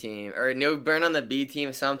U23 team, or no burn on the B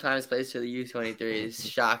team. Sometimes plays for the U23. It's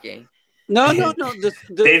shocking. No.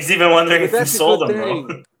 Dave's even wondering if he sold him,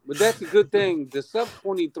 bro. But that's a good thing. The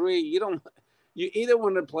sub-23, you either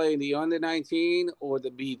want to play the under-19 or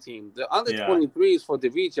the B team. The under-23 is for the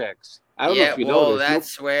rejects. I don't know if you know this.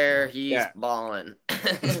 That's where he's balling.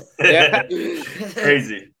 Yeah.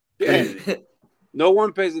 Crazy. No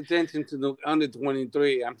one pays attention to the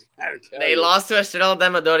under-23. They lost to Estrella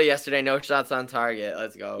Demadora yesterday. No shots on target.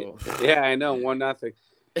 Let's go. Yeah, I know.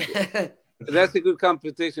 1-0. That's a good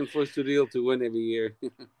competition for Surreal to win every year.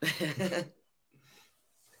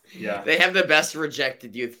 Yeah, they have the best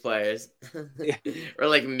rejected youth players, or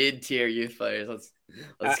like mid-tier youth players.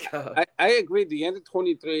 Let's go. I agree. The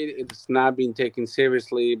under-23 it's not being taken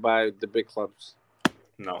seriously by the big clubs.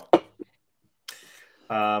 No.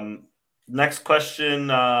 Next question.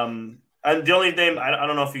 And the only name I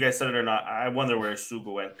don't know if you guys said it or not. I wonder where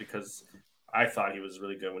Sugu went because I thought he was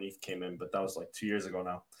really good when he came in, but that was like 2 years ago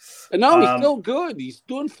now. No, he's still good. He's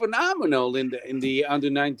doing phenomenal in the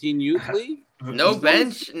under-19 youth league. No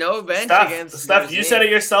bench against Steph, you said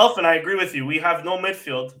it yourself, and I agree with you. We have no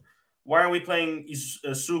midfield. Why aren't we playing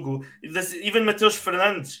Sugu? Even Matheus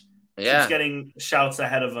Fernandes keeps getting shouts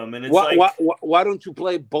ahead of him, and it's why don't you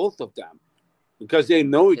play both of them? Because they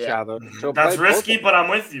know each other. So that's risky, but I'm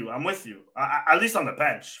with you. At least on the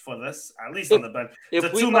bench for this. At least on the bench. It's a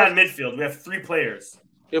two-man midfield. We have 3 players.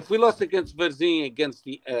 If we lost against Varzim against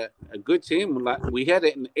a good team, we had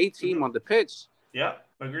an A team on the pitch. Yeah,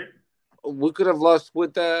 agreed. We could have lost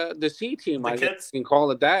with the C team. I guess you can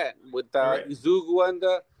call it that with Izugu and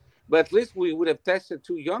but at least we would have tested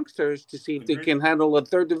 2 youngsters to see if they can handle a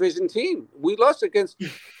 3rd division team. We lost against.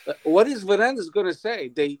 What is Fernandes going to say?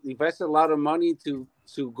 They invested a lot of money to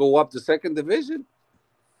go up to 2nd division.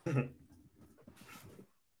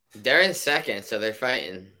 They're in 2nd, so they're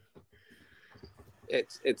fighting.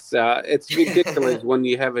 It's ridiculous when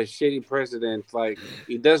you have a shitty president. Like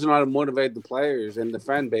he doesn't know how to motivate the players and the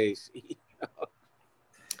fan base. Does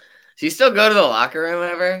he still go to the locker room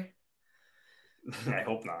ever? I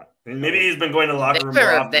hope not. Maybe he's been going to the locker room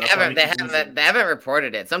more often. They haven't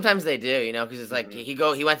reported it. Sometimes they do, because it's like he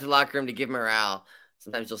went to the locker room to give morale.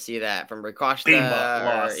 Sometimes you'll see that from Rui Costa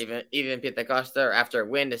or even Peter Costa, or after a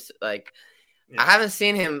win. Like I haven't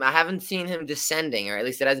seen him descending, or at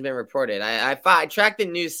least it hasn't been reported. I tracked the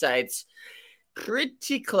news sites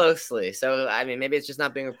pretty closely, so I mean, maybe it's just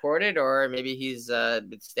not being reported, or maybe he's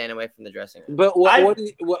staying away from the dressing room. But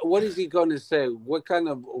what is he going to say? What kind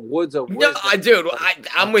of words of wisdom? No, dude,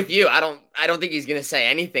 I'm with you. I don't think he's going to say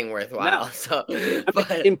anything worthwhile. No. So,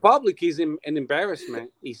 in public, he's an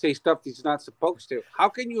embarrassment. He says stuff he's not supposed to. How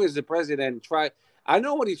can you, as the president, try? I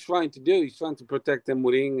know what he's trying to do. He's trying to protect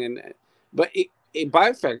Amorim, but it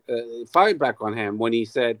fired back on him when he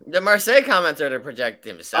said the Marseille commenter to project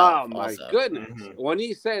himself. Oh my goodness! When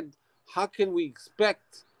he said, "How can we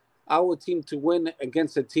expect our team to win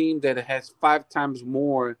against a team that has 5 times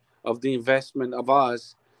more of the investment of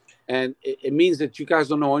us?" And it means that you guys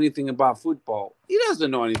don't know anything about football. He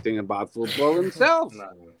doesn't know anything about football himself.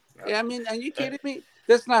 Yeah, I mean, are you kidding me?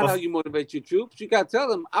 That's not how you motivate your troops. You got to tell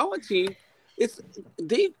them our team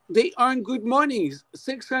They earn good money.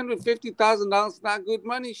 $650,000 not good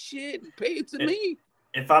money. Shit, pay it to me.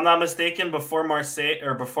 If I'm not mistaken, before Marseille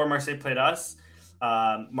played us,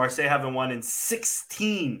 Marseille haven't won in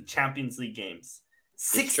 16 Champions League games.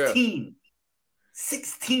 16.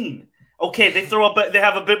 Okay, they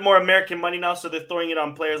have a bit more American money now, so they're throwing it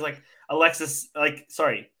on players like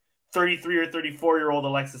 33 or 34-year-old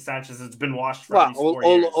Alexis Sanchez has been washed for at least 4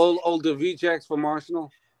 years. All the rejects from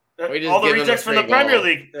Arsenal. All the rejects from the Premier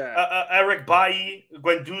League. Yeah. Eric Bailly,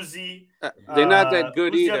 Guendouzi. They're not that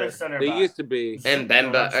good either. They back? used to be. And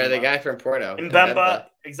Mbemba, or the guy from Porto. Mbemba,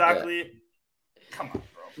 exactly. Yeah. Come on,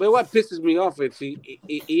 bro. But what pisses me off is he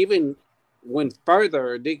even went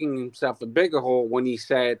further, digging himself a bigger hole when he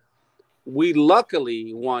said, "We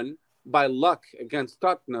luckily won by luck against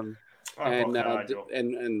Tottenham." And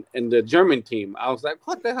the German team. I was like,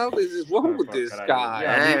 what the hell is wrong with this guy?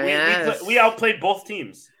 Yeah, we outplayed both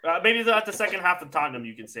teams. Maybe at the second half of Tottenham,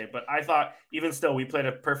 you can say. But I thought, even still, we played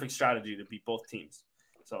a perfect strategy to beat both teams.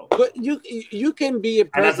 So, but you can be a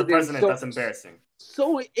president. And as a president, that's embarrassing.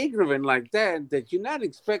 So ignorant like that you're not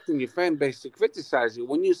expecting your fan base to criticize you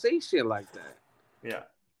when you say shit like that. Yeah.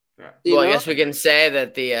 Well, I guess we can say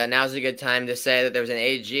that now's a good time to say that there was an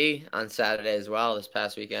AG on Saturday as well this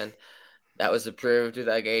past weekend. That was approved with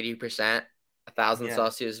like 80%. 1,000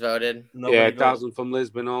 Celsius voted. 1,000 from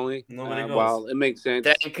Lisbon only. Nobody goes. Well, it makes sense.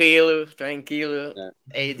 Tranquilo. Yeah.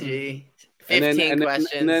 AG. 15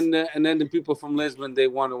 questions. And then the people from Lisbon, they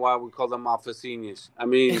wonder why we call them Alfacinhas. I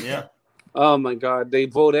mean, oh my God, they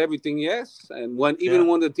vote everything yes, and when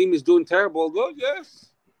the team is doing terrible, vote yes.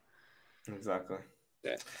 Exactly.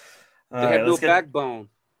 Yeah. They have no backbone.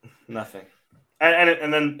 Nothing.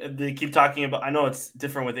 And then they keep talking about. I know it's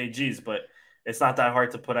different with AGs, but it's not that hard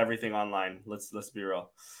to put everything online. Let's be real.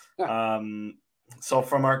 Yeah. So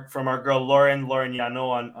from our girl Lauren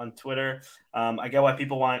Yano on Twitter, I get why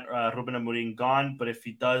people want Ruben Amorim gone, but if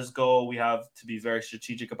he does go, we have to be very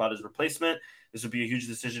strategic about his replacement. This would be a huge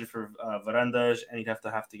decision for Varandas, and he'd have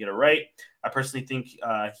to get it right. I personally think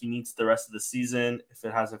he needs the rest of the season. If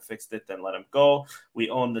it hasn't fixed it, then let him go. We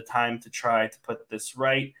own the time to try to put this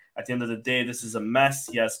right. At the end of the day, this is a mess.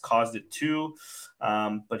 He has caused it too,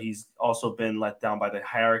 but he's also been let down by the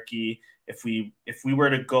hierarchy. If we were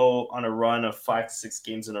to go on a run of 5 to 6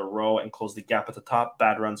 games in a row and close the gap at the top,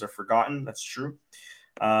 bad runs are forgotten. That's true.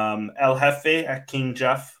 El Jefe at King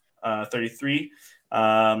Jeff 33.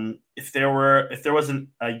 If there was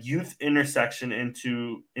a youth insertion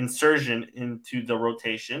into the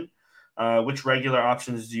rotation, which regular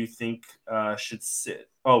options do you think should sit?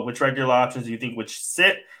 Which regular options do you think would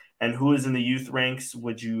sit? And who is in the youth ranks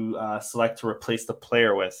would you select to replace the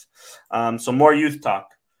player with? So more youth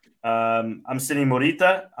talk. I'm sitting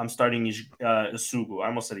Morita. I'm starting Isugu. I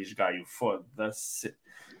almost said Ishgayu. That's it.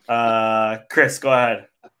 Chris, go ahead.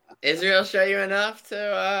 Israel show you enough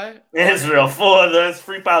to Israel that's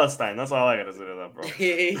free Palestine. That's all I gotta say to that, bro.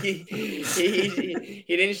 he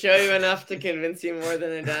didn't show you enough to convince you more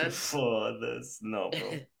than it does. No,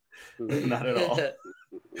 bro. Not at all.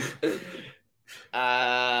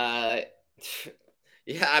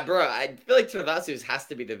 Yeah, bro. I feel like Travasus has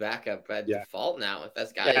to be the backup by default now if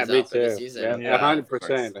that guy is out for the season. Yeah,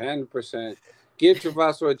 100%. Give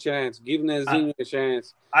Travaso a chance. Give Nazinho a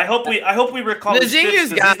chance. I hope we recall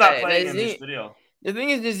Nazinho's got not playing in this video. The thing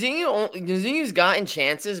is, Nazinho's gotten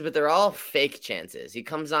chances, but they're all fake chances. He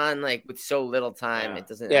comes on like with so little time, it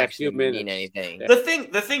doesn't actually mean anything. The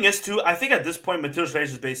thing is too. I think at this point, Matheus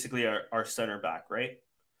Reis is basically our center back, right?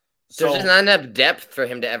 So there's just not enough depth for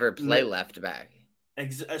him to ever play left back.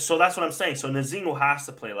 So that's what I'm saying. So Nazinho has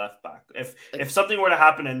to play left back. If something were to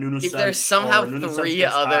happen and Nuno, if there's somehow 3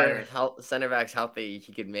 other center backs healthy,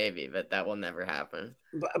 he could maybe, but that will never happen.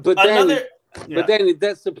 But then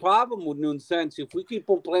that's the problem with Nuno Santos. If we keep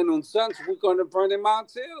on playing Nuno Santos, we're going to burn him out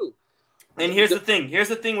too. And here's the thing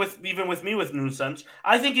with Nuno Santos.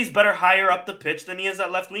 I think he's better higher up the pitch than he is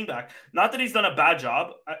at left wing back. Not that he's done a bad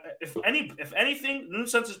job. If anything, Nuno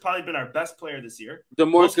Santos has probably been our best player this year. The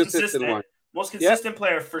most consistent one. Most consistent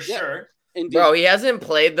player for sure. Indeed. Bro, he hasn't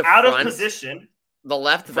played the out front, of position. The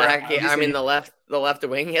left back. The left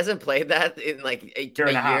wing. He hasn't played that in like a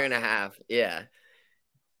year and a half. Yeah,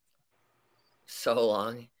 so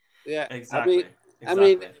long. Yeah, exactly. I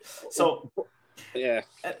mean, so yeah.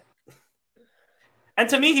 And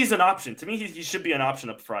to me, he's an option. To me, he should be an option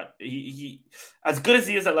up front. He as good as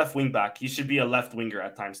he is at left wing back, he should be a left winger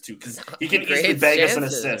at times too, because he can easily bag us an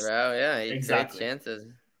assist. Bro. Yeah, he creates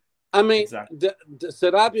chances. I mean, the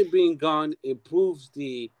Sarabia being gone improves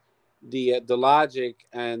the logic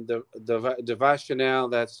and the rationale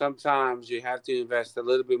that sometimes you have to invest a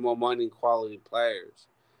little bit more money in quality players.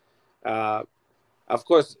 Of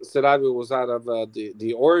course, Sarabia was out of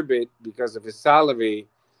the orbit because of his salary,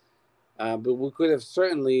 but we could have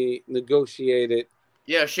certainly negotiated.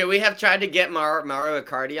 Yeah, should we have tried to get Mauro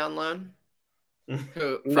Icardi on loan?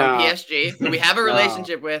 From PSG, who we have a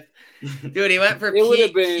relationship with. Dude, he went for It would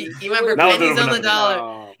have been. He went for pennies on the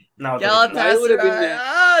dollar. Galatasaray. It would have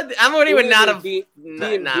been. Amorim would not have.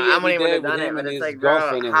 Amorim would have done it. But it's like,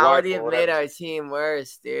 bro, how would he have made our team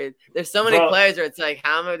worse, dude? There's so many players where it's like,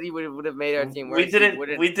 how many would have made our team worse? We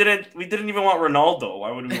didn't even want Ronaldo.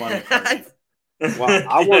 Why would we want Icardi? Well,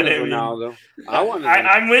 I wanted Ronaldo.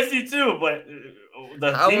 I'm with you too, but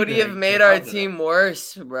how would he have made our team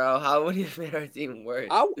worse, bro? How would he have made our team worse?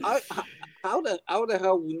 How the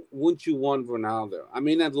hell wouldn't you want Ronaldo? I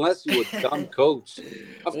mean, unless you were a dumb coach.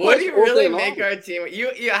 Would he really make our team?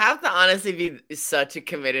 You have to honestly be such a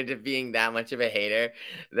committed to being that much of a hater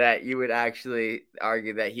that you would actually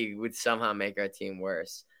argue that he would somehow make our team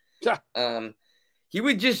worse. He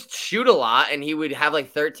would just shoot a lot and he would have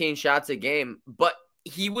like 13 shots a game, but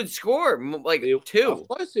he would score like 2. Of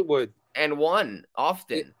course he would. And 1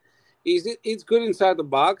 often. It's good inside the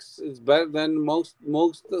box. It's better than most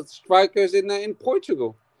strikers in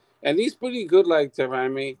Portugal, and he's pretty good like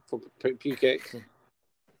Taremi for PK.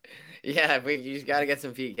 Yeah, you just got to get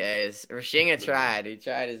some PKs. Rashinga tried. He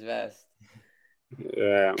tried his best.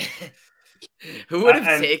 Yeah. Who would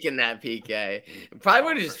have taken that PK? Probably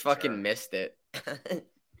would have just fucking missed it.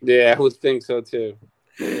 Yeah, I would think so too.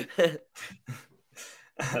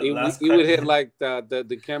 He would hit like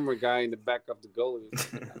the camera guy in the back of the goalie.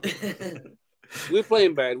 We're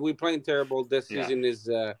playing bad. We're playing terrible. This season is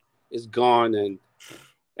gone, and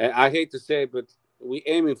I hate to say it, but we're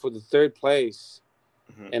aiming for the 3rd place,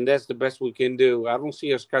 and that's the best we can do. I don't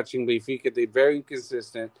see us catching Benfica. They're very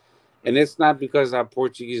inconsistent, and it's not because our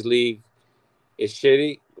Portuguese league is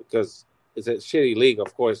shitty, because it's a shitty league.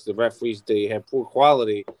 Of course, the referees, they have poor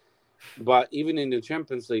quality, but even in the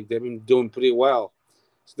Champions League, they've been doing pretty well.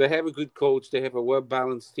 So they have a good coach. They have a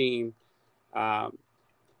well-balanced team.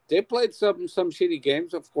 They played some shitty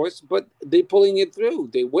games, of course, but they're pulling it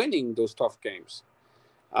through. They're winning those tough games.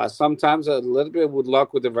 Sometimes a little bit with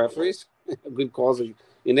luck with the referees. Good calls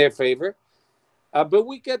in their favor. But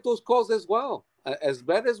we get those calls as well. As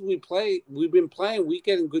bad as we've been playing, we're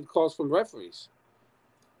getting good calls from referees.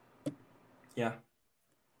 Yeah.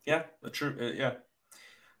 Yeah, true. Yeah.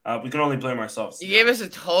 We can only blame ourselves. You gave us a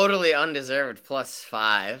totally undeserved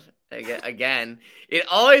 +5. Again, it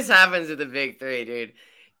always happens with the big 3, dude.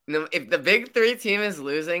 If the big 3 team is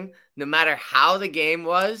losing, no matter how the game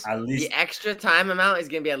was, the extra time amount is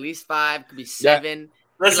going to be at least 5, could be 7. Yeah.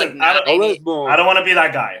 Listen, I don't want to be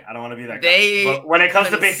that guy. But when it comes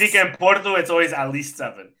to Benfica and Porto, it's always at least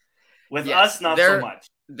 7. With us, not so much.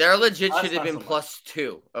 They're legit should have been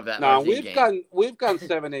 +2 of that. No, we've gotten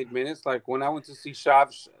 7-8 minutes. Like when I went to see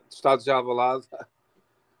Chaves start Alvalade,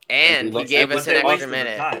 and he gave us an extra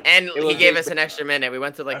minute. And he gave us an extra minute. We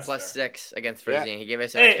went to like +6 against Varzim. Yeah. He gave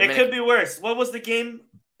us an extra minute. It could be worse. What was the game?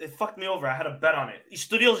 It fucked me over. I had a bet on it.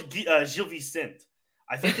 Studios Gil Vicente.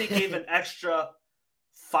 I think they gave an extra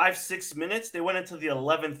 5-6 minutes. They went into the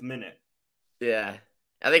 11th minute. Yeah.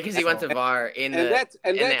 I think because he went to VAR in the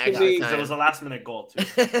extra time. It was a last-minute goal, too.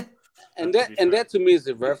 and that to me is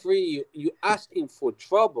the referee. You asking for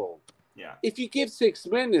trouble. Yeah. If you give 6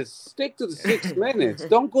 minutes, stick to the 6 minutes.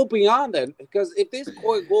 Don't go beyond that. Because if they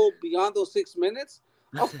score a goal beyond those 6 minutes,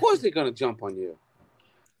 of course they're going to jump on you.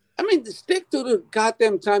 I mean, stick to the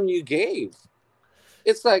goddamn time you gave.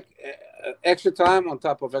 It's like extra time on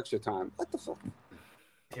top of extra time. What the fuck?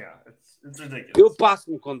 Yeah, it's ridiculous. Eu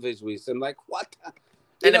passo com vezes. I'm like, what?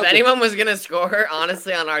 And if anyone was going to score,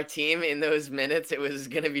 honestly, on our team in those minutes, it was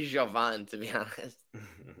going to be Jovan, to be honest.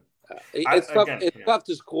 It's tough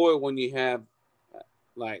to score when you have,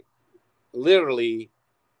 like, literally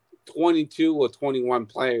 22 or 21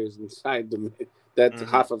 players inside that's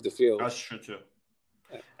half of the field. That's true, too.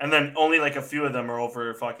 And then only, like, a few of them are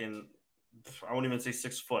over fucking, I won't even say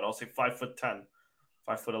 6 foot. I'll say 5'10",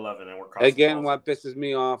 5'11", and we're crossing. Again, what pisses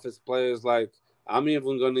me off is players like, I'm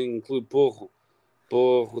even going to include Porro,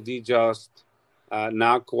 Dijust,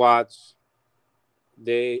 Nakwatch.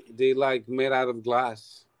 They like made out of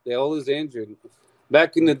glass. They're always injured.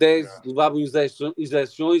 Back in the days, levavam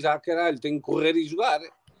injeções, caralho, tem que correr e jogar.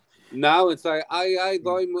 Now it's like,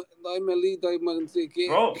 dói-me ali, dói-me não sei o quê.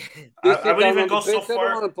 Bro, I would even go so far.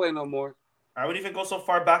 I don't want to play no more. I would even go so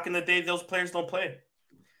far. Back in the day, those players don't play.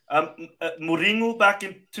 Mourinho back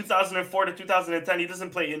in 2004 to 2010, he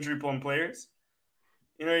doesn't play injury-prone players.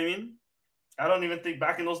 You know what I mean? I don't even think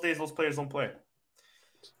back in those days those players don't play.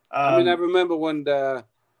 I remember when the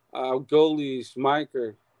goalie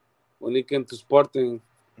Schmeichel, when he came to Sporting,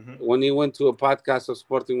 when he went to a podcast of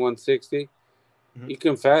Sporting160, he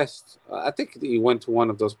confessed. I think he went to one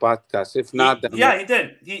of those podcasts. If not, he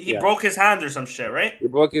did. He broke his hand or some shit, right? He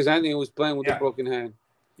broke his hand and he was playing with a broken hand.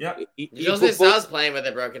 Yeah. Jose Sal's playing with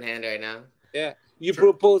a broken hand right now. Yeah. You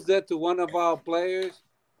proposed that to one of our players?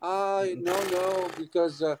 No,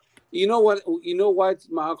 because you know what? You know why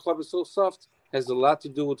my club is so soft? Has a lot to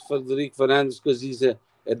do with Frederic Fernandez because he's a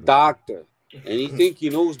doctor and he thinks he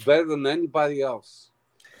knows better than anybody else.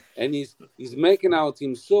 And he's making our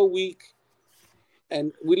team so weak,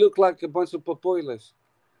 and we look like a bunch of papoilas.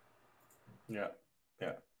 Yeah.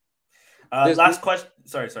 Last question.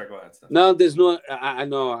 Sorry. Go ahead, Steph. No, there's no. I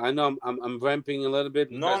know. I'm ramping a little bit.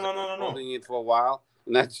 No. I've been holding it for a while,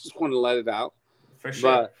 and I just want to let it out. For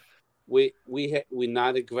sure. But we're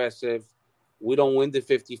not aggressive. We don't win the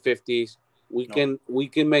 50-50s. We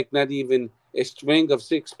can make not even a string of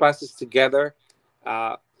 6 passes together.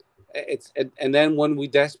 And then when we're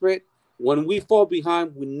desperate, when we fall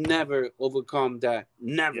behind, we never overcome that.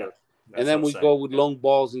 Never. Yeah, and then we go with long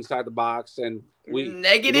balls inside the box and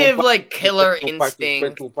negative killer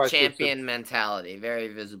instinct, champion mentality. Very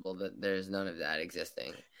visible that there's none of that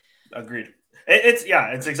existing. Agreed.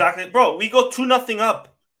 It's exactly, bro. We go 2-0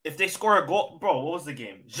 up. If they score a goal, bro, what was the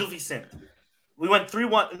game? Gil Vicente. We went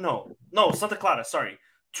 3-1. No, Santa Clara. Sorry,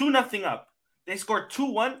 2-0 up. They scored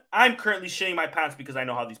 2-1. I'm currently shitting my pants because I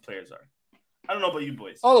know how these players are. I don't know about you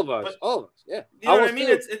boys. All of us. Yeah. You know what I mean?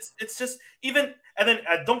 It's just even, and then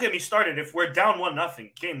don't get me started. If we're down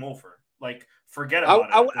 1-0, game over. Forget about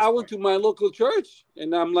it. I went to my local church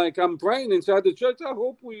and I'm praying inside the church. I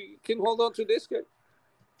hope we can hold on to this game.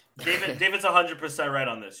 David's 100% right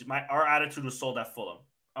on this. Our attitude was sold at Fulham.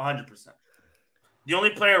 100%. The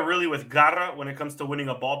only player really with garra when it comes to winning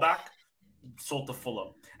a ball back, sold to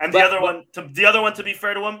Fulham. And the other one, to be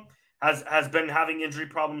fair to him, has been having injury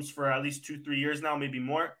problems for at least 2-3 years now, maybe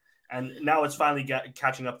more. And now it's finally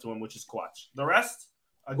catching up to him, which is Quach. The rest,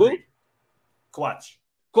 agreed. Quach.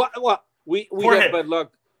 Well, we had bad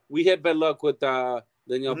luck. We had bad luck with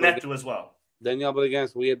Daniel Neto as well. Daniel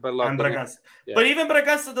Bragança, we had bad luck. And Bragança. Yeah. But even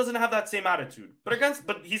Bragança doesn't have that same attitude. But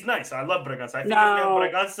he's nice. I love Bragança. I think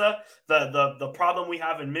Bragança, the problem we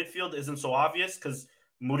have in midfield isn't so obvious because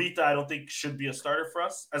Murita, I don't think, should be a starter for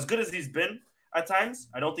us. As good as he's been at times,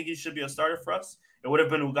 I don't think he should be a starter for us. It would have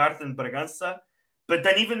been Ugarte and Bragança. But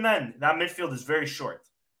then even then, that midfield is very short.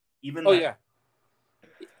 Yeah.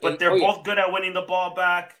 But they're both good at winning the ball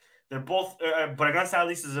back. They're both Bragança at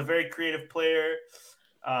least is a very creative player.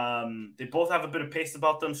 They both have a bit of pace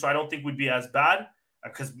about them, so I don't think we'd be as bad.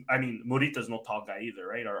 Because Morita's no tall guy either,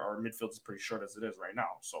 right? Our midfield is pretty short as it is right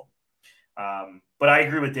now. So, but I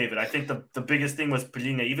agree with David. I think the biggest thing was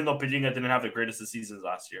Pelinha, even though Pelinha didn't have the greatest of seasons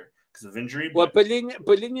last year because of injury. Well,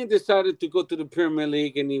 Pelinha decided to go to the Premier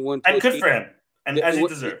League, and he went. And good for him, and as he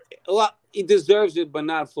deserved. Well, he deserves it, but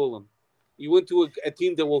not Fulham. He went to a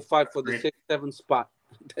team that will fight for the 6th, 7th spot.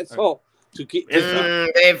 That's all. To keep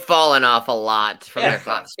they've fallen off a lot from their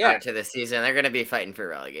top start to the season. They're going to be fighting for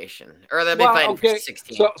relegation, or they'll be fighting for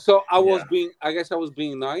 16. So I was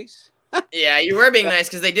being nice. Yeah, you were being nice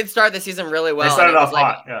because they did start the season really well. They started off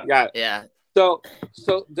hot. Yeah. So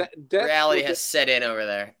that reality has set in over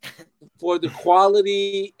there. For the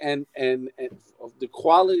quality and of the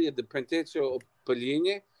quality of the potential of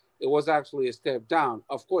Pelinha, it was actually a step down.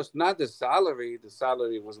 Of course, not the salary. The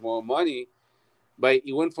salary was more money. But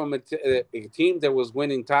he went from a team that was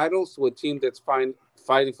winning titles to a team that's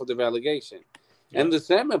fighting for the relegation. Yeah. And the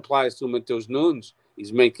same applies to Matheus Nunes.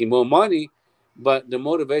 He's making more money, but the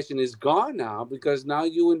motivation is gone now because now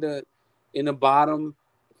you're in the bottom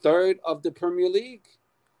third of the Premier League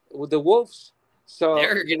with the Wolves. So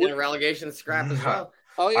they're getting a relegation scrap as well.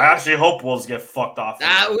 Oh, yeah. I actually hope Wolves get fucked off.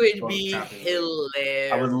 That would be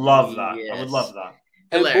hilarious. I would love that.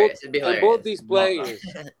 Hilarious. It'd be hilarious.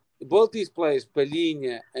 And both these players,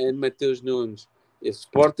 Pelinha and Matheus Nunes, if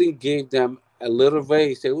Sporting gave them a little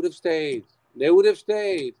raise, they would have stayed. If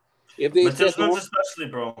they Matheus Nunes especially,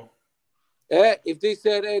 bro. If they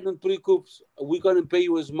said, hey, in 3 cups, we're going to pay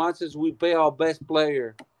you as much as we pay our best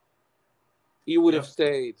player, he would have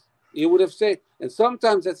stayed. And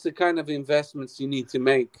sometimes that's the kind of investments you need to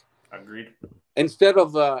make. Agreed. Instead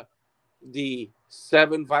of the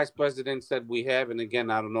 7 vice presidents that we have, and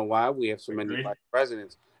again, I don't know why we have so many vice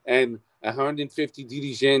presidents, and 150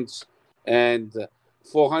 dirigents and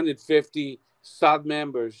 450 SAD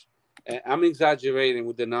members. I'm exaggerating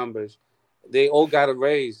with the numbers. They all got a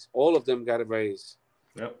raise. All of them got a raise.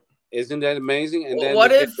 Yep. Isn't that amazing? And then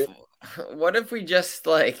what if we just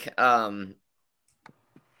fuck, I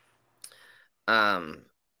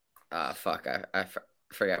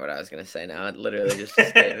forgot what I was gonna say now. It literally just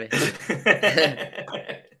escaped me.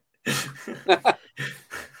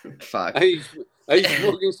 fuck. Are you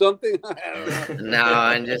smoking something? I don't know. No,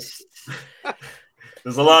 I'm just.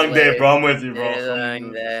 It's a long day, bro. I'm with you, bro. It's a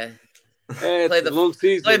long day. Hey, Play it's a long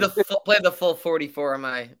season. Play the full 44 on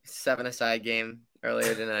my 7-a-side game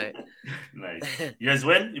earlier tonight. Nice. You guys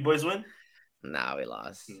win? You boys win? Nah, we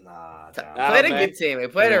lost. Nah, Played a good team. We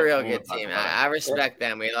played a real good talk team. about it. I respect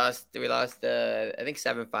them. We lost. I think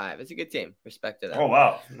 7-5. It's a good team. Respect to them. Oh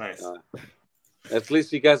wow, nice. At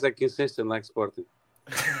least you guys are consistent like Sporting.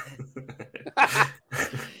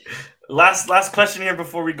 Last question here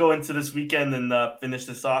before we go into this weekend and finish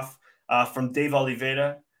this off from Dave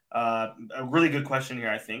Oliveira. A really good question here,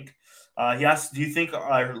 I think. He asked, do you think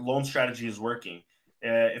our loan strategy is working?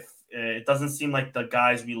 If it doesn't seem like the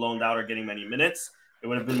guys we loaned out are getting many minutes, it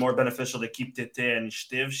would have been more beneficial to keep Tete and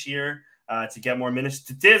Stivs here to get more minutes.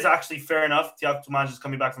 Tete is actually fair enough. Tiago Tomás is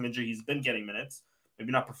coming back from injury. He's been getting minutes.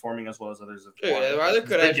 Maybe not performing as well as others have. I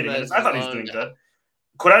thought he's doing good.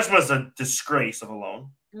 Quaresma is a disgrace of a loan.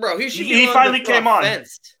 Bro, he finally came on.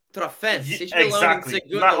 To the fence. Exactly.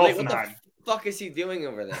 Not Hoffenheim. Fuck is he doing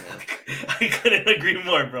over there, man? I couldn't agree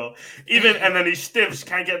more, bro. And then these Stivs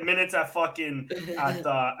can't get minutes at fucking at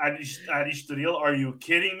Estoril. Are you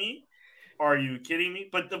kidding me?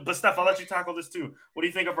 But Steph, I'll let you tackle this too. What do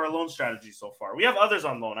you think of our loan strategy so far? We have others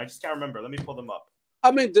on loan. I just can't remember. Let me pull them up. I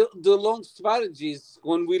mean, the loan strategies,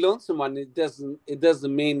 when we loan someone, it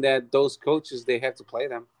doesn't mean that those coaches, they have to play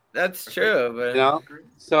them. That's true, but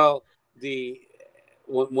so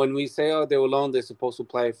when we say, oh, they were loaned, they're supposed to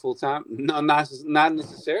play full time. No, not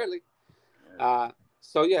necessarily.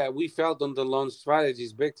 So yeah, we felt on the loan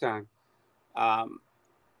strategies big time.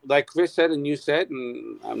 Like Chris said and you said,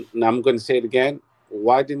 and I'm going to say it again.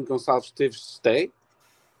 Why didn't Gonçalves Stivs stay?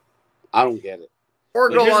 I don't get it. Or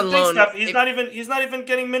go on loan. Steph, he's not even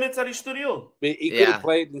getting minutes at Estoril. He could have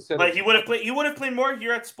played instead. But he would have played. He would have played more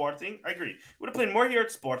here at Sporting. I agree. He would have played more here at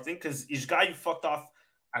Sporting because Isgai fucked off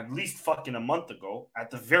at least fucking a month ago. At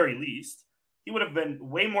the very least, he would have been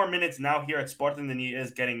way more minutes now here at Sporting than he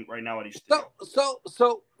is getting right now at Estoril.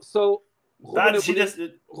 So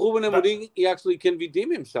Ruben Amorim, he actually can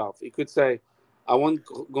redeem himself. He could say, "I want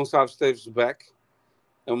Gonçalves Stivs back,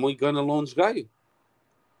 and we're gonna loan Isgai."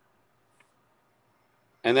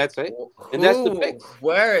 And that's it. And that's the fix.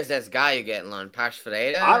 Where is this guy you getting on? Pax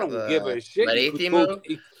Freire? I don't give a shit.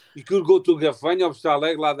 You could go to Gafanha of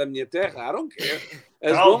Staleg La da minha terra. I don't care.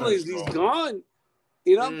 As long as he's gone.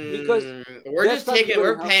 Because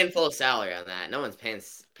we're paying full salary on that. No one's paying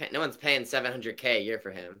 $700K a year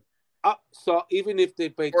for him. So even if they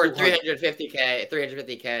pay or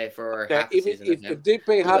 $350K for half the season. If they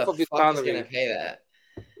pay half of his salary, gonna pay that?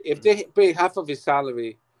 If they pay half of his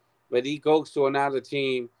salary, but he goes to another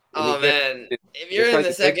team. Oh man! If you're in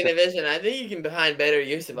the second division, I think you can find better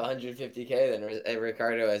use of $150K than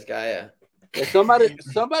Ricardo Esgaia.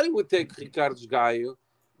 Somebody would take Ricardo Esgaia,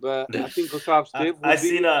 but I think Gonçalves Stivs. I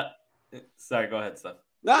seen a. Sorry, go ahead, Steph.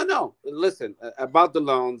 No. Listen, about the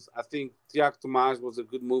loans, I think Tiago Tomás was a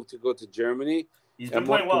good move to go to Germany. He's been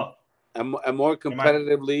playing well. A more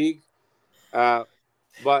competitive league,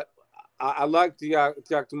 but. I like Tiago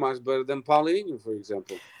Tomás better than Paulinho, for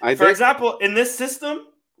example. For example, in this system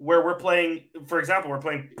where we're playing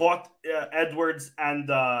Pot, Edwards, and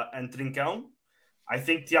Trincão, I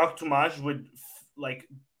think Tiago Tomás would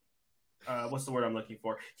what's the word I'm looking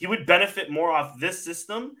for? He would benefit more off this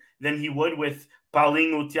system than he would with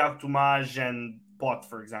Paulinho, Tiago Tomás, and Pot,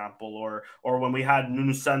 for example, or when we had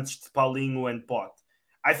Nuno Santos, Paulinho, and Pot.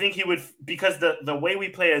 I think he would, because the way we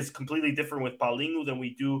play is completely different with Paulinho than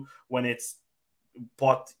we do when it's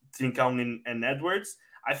Pot, Trincão, and Edwards.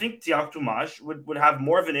 I think Tiago Tomás would have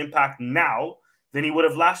more of an impact now than he would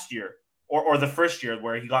have last year or the first year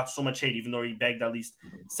where he got so much hate, even though he bagged at least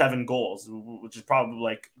 7 goals, which is probably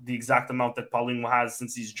like the exact amount that Paulinho has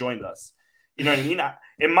since he's joined us. You know what I mean?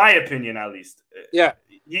 In my opinion, at least. Yeah.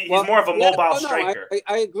 He's more of a mobile striker.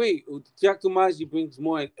 I agree. Tiago Tomás, he brings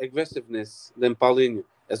more aggressiveness than Paulinho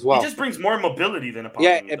as well. He just brings more mobility than a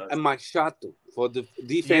Paulinho does. And Machado for the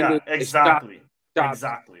defender. Yeah, exactly.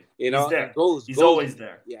 Exactly. You know, he's there. Goes, always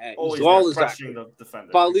there. Yeah, always pressuring the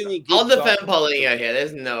defender. Paulinho. I'll defend Paulinho here.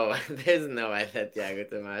 There's no way that Tiago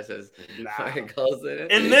Tomás has more goals in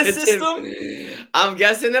it. In this system, I'm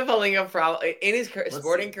guessing that Paulinho probably in his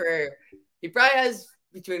sporting career, he probably has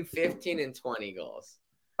between 15 and 20 goals.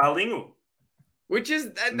 Paulinho, which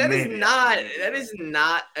is that is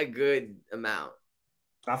not a good amount.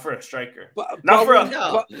 Not for a striker. Not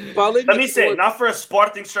for a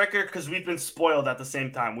Sporting striker, because we've been spoiled at the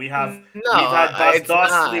same time. We've had Bastos,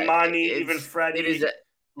 Slimani, even Freddie.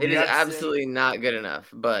 It is absolutely not good enough.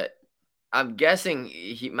 But I'm guessing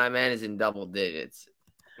my man is in double digits.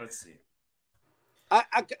 Let's see.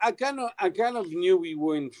 I kind of knew we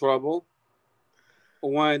were in trouble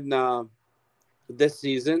when this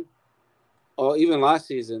season, or even last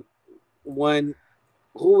season, when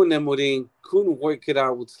Ruben Amorim couldn't work it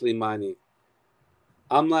out with Slimani.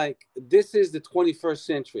 I'm like, this is the 21st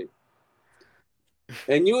century.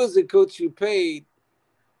 And you as a coach, you paid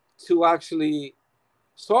to actually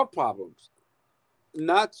solve problems,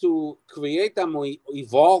 not to create them or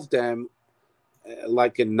evolve them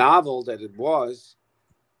like a novel that it was,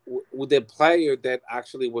 with a player that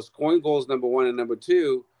actually was scoring goals, number one, and number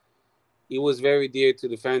two, he was very dear to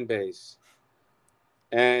the fan base.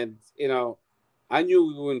 And, I knew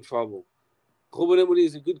we were in trouble. Ruben Amorim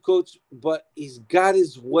is a good coach, but he's got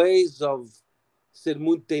his ways of ser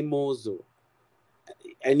muito teimoso.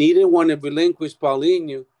 And he didn't want to relinquish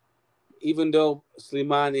Paulinho, even though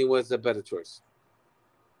Slimani was a better choice.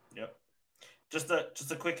 Yep. Just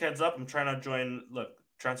a quick heads up. I'm trying to join,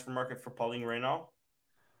 transfer market for Paulinho right now.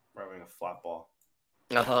 We're having a flat ball.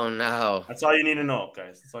 Oh, no. That's all you need to know,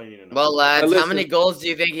 guys. That's all you need to know. Well, lads, how many goals do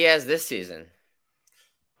you think he has this season?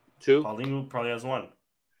 2. Paulinho probably has 1.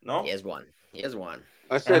 No? He has 1.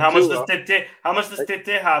 I said and how 2, much does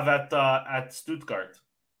Tete have at Stuttgart?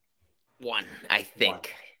 1, I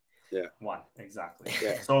think. 1, exactly.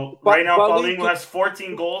 Yeah. So right now, Paulinho has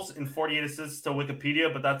 14 goals and 48 assists to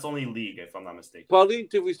Wikipedia, but that's only league, if I'm not mistaken. Paulinho,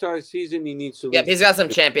 to restart the season, he needs to. Yep, he's got some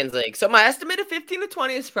Champions League. So my estimate of 15 to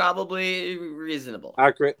 20 is probably reasonable.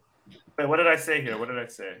 Accurate. Wait, what did I say here?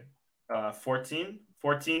 14?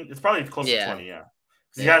 14? It's probably close to 20, yeah.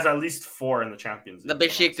 Because he has at least 4 in the Champions League.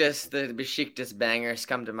 The Besiktas bangers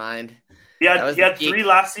come to mind. He had 3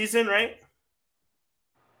 last season, right?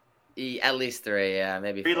 At least 3, yeah,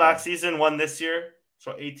 maybe 3 4. last season, 1 this year,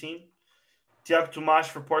 so 18. Tiago Tomás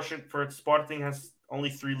for Sporting has only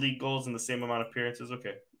 3 league goals and the same amount of appearances.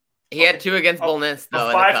 Okay. He had 2 against Bolnitz, though,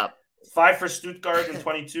 in the Cup. 5 for Stuttgart in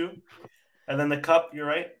 22. And then the Cup, you're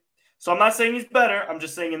right. So I'm not saying he's better. I'm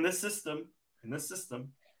just saying in this system,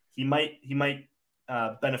 he might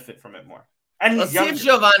benefit from it more. And Let's see if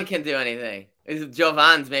Jovan can do anything.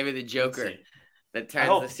 Jovan's maybe the joker that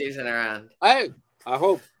turns the season around. I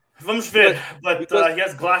hope. Vamos ver, but he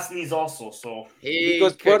has glass knees also, so he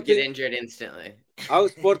could get injured instantly. Our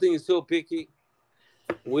Sporting is so picky.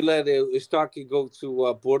 We let Eustáquio go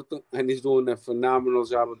to Porto, and he's doing a phenomenal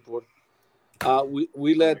job at Porto.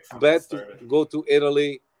 We let Beto go to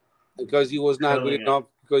Italy because he was not good enough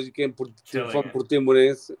because he came from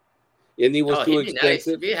Portimonense. And he was too expensive. Nice.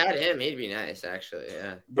 If we had him, he'd be nice, actually.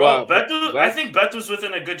 Yeah. Bro, I think Beto's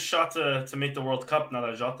within a good shot to make the World Cup now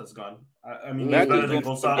that Jota's gone. I mean, he's better than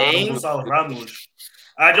Gonçalo Ramos.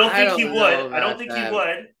 I don't think he would. I don't think he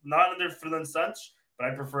would. Not under Fernando Santos, but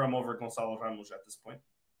I prefer him over Gonçalo Ramos at this point.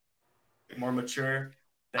 More mature.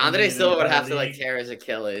 Andre Silva would have to tear his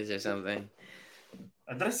Achilles or something.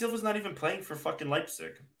 Andre Silva's not even playing for fucking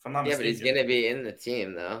Leipzig, if I'm not mistaken. But he's gonna be in the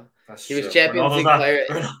team though. He was Champions League player.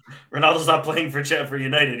 Ronaldo's not playing for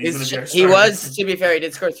United. He was, to be fair, he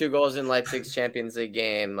did score 2 goals in Leipzig's Champions League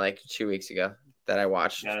game 2 weeks ago that I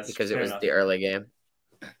watched because it was the early game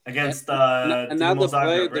against another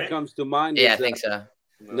player that comes to mind. Yeah, I think so.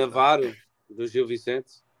 Navarro do Gil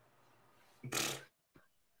Vicente.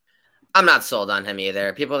 I'm not sold on him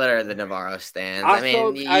either. People that are the Navarro stands.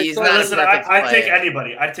 He's not. Listen, I'd take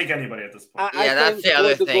anybody. I'd take anybody at this point. That's the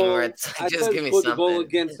other thing where it's just give me something. The goal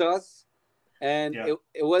against us, and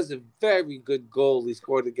it was a very good goal he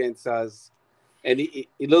scored against us, and he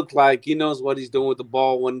looked like he knows what he's doing with the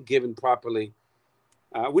ball when given properly.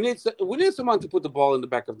 We need someone to put the ball in the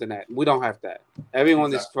back of the net. We don't have that.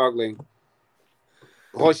 Everyone is struggling.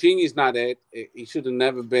 Rochinha is not it. He should have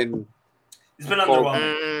never been. He's been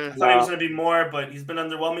underwhelming. I thought he was going to be more, but he's been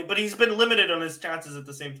underwhelming. But he's been limited on his chances at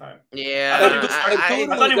the same time. Yeah. I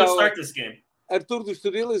thought he would start this game. Artur do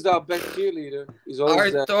Estoril is our best cheerleader.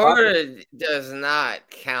 Artur does not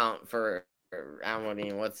count for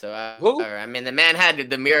Amorim whatsoever. Who? I mean, the man had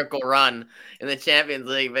the miracle run in the Champions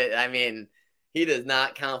League, but I mean, he does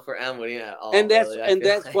not count for Amorim at all. And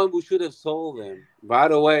that's when we should have sold him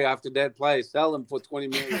right away after that play. Sell him for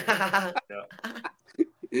 $20 million.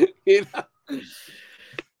 You know?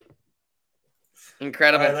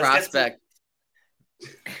 Incredible prospect.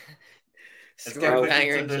 Score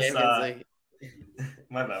banger in Champions League.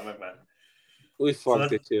 My bad. We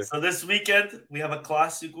fucked it too. So this weekend we have a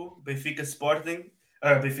clásico, Benfica Sporting.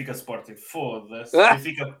 Benfica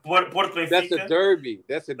Porto Benfica. That's a derby.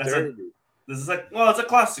 This is it's a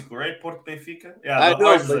clásico, right? Porto Benfica. Yeah, I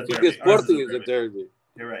know. Benfica Sporting is a derby.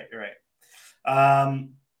 You're right.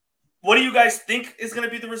 What do you guys think is going to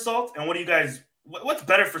be the result? And what's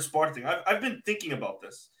better for Sporting? I've been thinking about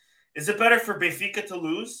this. Is it better for Benfica to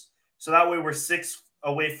lose So that way we're 6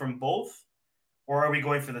 away from both, or are we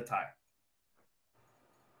going for the tie?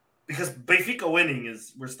 Because Benfica winning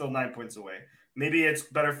we're still 9 points away. Maybe it's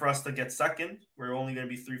better for us to get second. We're only going to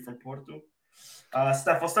be 3 from Porto.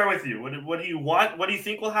 Steph, I'll start with you. What do you want? What do you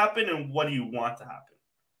think will happen, and what do you want to happen?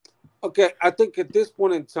 Okay, I think at this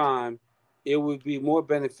point in time, it would be more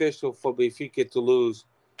beneficial for Benfica to lose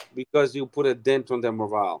because you put a dent on their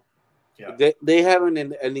morale. Yeah. They have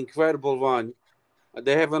an incredible run.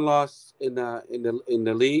 They haven't lost in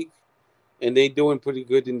the league, and they're doing pretty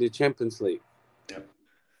good in the Champions League. Yeah.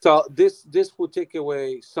 So this will take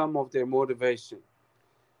away some of their motivation,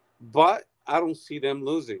 but I don't see them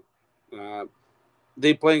losing.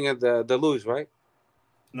 They playing at the Luz, right?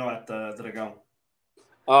 No, at the Dragão.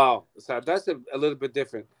 Oh, so that's a little bit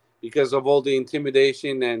different because of all the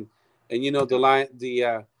intimidation and the line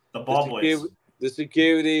the ball boys, the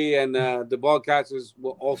security and the ball catchers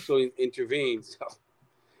will also intervene. So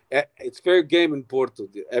it's fair game in Porto.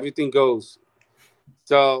 Everything goes.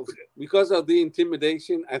 So because of the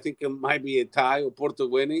intimidation, I think it might be a tie or Porto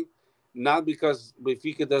winning, not because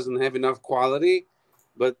Benfica doesn't have enough quality,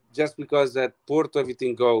 but just because at Porto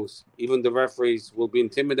everything goes. Even the referees will be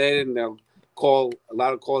intimidated and they'll call a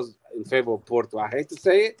lot of calls in favor of Porto. I hate to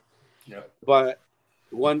say it, but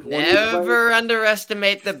never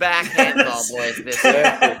underestimate the backhand ball boys. This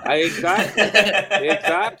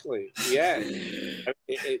exactly. Yeah.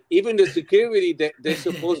 Even the security, they're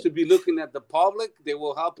supposed to be looking at the public. They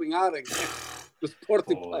were helping out against the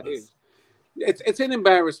Sporting players. It's an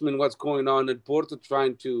embarrassment what's going on in Porto,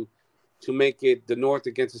 trying to make it the North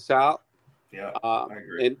against the South. Yeah, I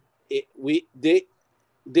agree. And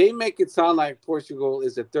they make it sound like Portugal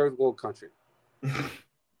is a third world country.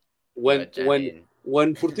 When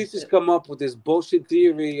Portuguese come up with this bullshit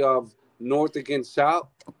theory of North against South,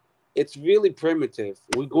 it's really primitive.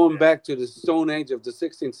 We're going back to the Stone Age of the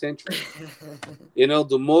 16th century.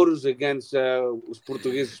 The Moros against os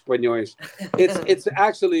Portugueses Espanhóis. It's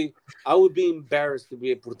actually, I would be embarrassed to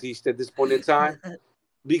be a Portista at this point in time.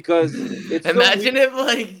 Because imagine if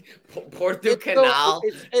like Porto Canal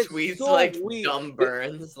tweets so like weird. Dumb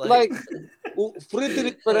burns. Like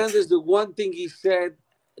Frederic Fernandez, the one thing he said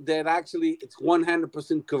that actually it's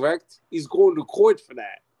 100% correct, he's going to court for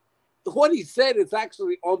that. What he said is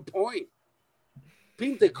actually on point.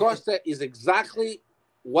 Pinto Costa is exactly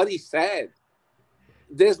what he said.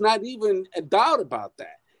 There's not even a doubt about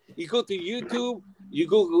that. You go to YouTube, you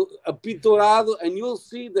Google a Pintorado, and you'll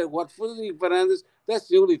see that what Frederic Fernandez, that's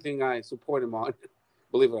the only thing I support him on,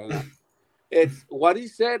 believe it or not. It's what he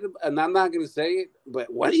said, and I'm not going to say it,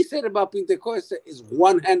 but what he said about Pinto Costa is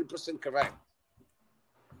 100% correct.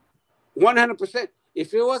 100%.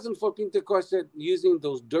 If it wasn't for Pinto Costa using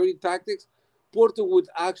those dirty tactics, Porto would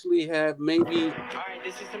actually have maybe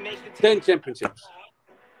 10 championships.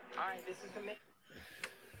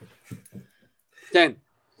 10.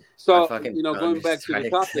 So, going back to the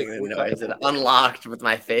topic. Noise it unlocked with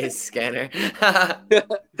my face scanner.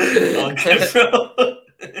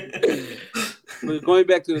 Going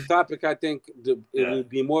back to the topic, I think it would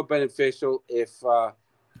be more beneficial if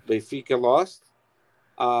Benfica lost.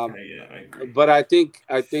 I agree. But I think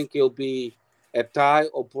it'll be a tie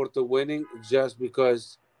or Porto winning just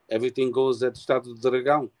because everything goes at the start of the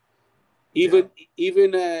Dragão. Even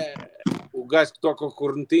o gajo que toca o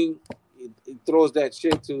correntinho, he throws that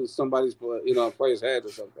shit to somebody's player's head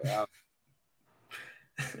or something. How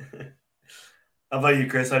about you,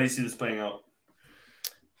 Chris? How do you see this playing out?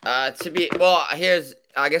 I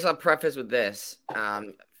guess I'll preface with this.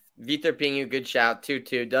 Vitor Pinho, good shout.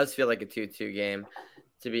 2-2 does feel like a 2-2 game.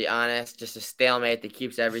 To be honest, just a stalemate that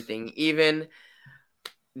keeps everything even.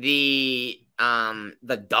 The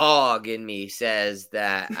dog in me says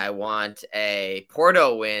that I want a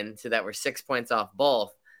Porto win so that we're 6 points off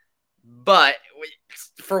both. But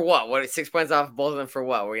for what? What 6 points off both of them for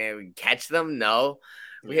what? We're gonna catch them? No,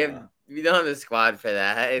 we don't have the squad for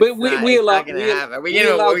that. But we can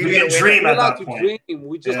dream at that point.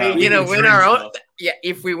 We just win our own. Yeah,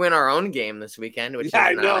 if we win our own game this weekend, which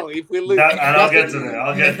I know if we lose, and I'll get to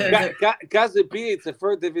that. Gazapi, it's a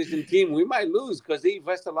third division team. We might lose because they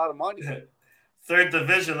invest a lot of money. Third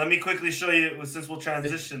division. Let me quickly show you, since we'll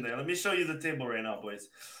transition there. Let me show you the table right now, boys.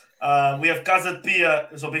 We have Casa Pia,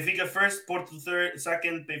 so Benfica first, Porto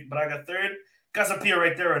second, Braga third. Casa Pia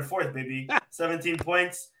right there in fourth, baby. 17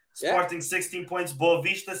 points. Sporting 16 points. Boa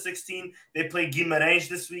Vista 16. They play Guimarães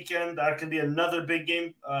this weekend. That can be another big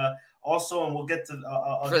game. Also, and we'll get to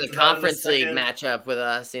for the Conference League matchup with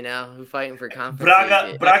us. Who's fighting for Conference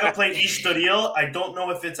League? Braga played Estoril. I don't know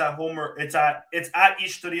if it's at home or it's at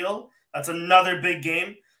Estoril. That's another big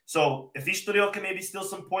game. So if Estoril can maybe steal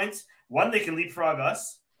some points, one, they can leapfrog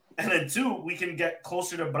us. And then 2, we can get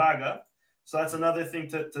closer to Braga. So that's another thing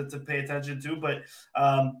to pay attention to. But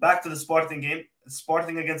back to the Sporting game.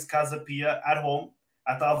 Sporting against Casa Pia at home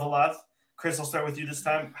at the Alvalade. Chris, I'll start with you this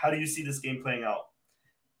time. How do you see this game playing out?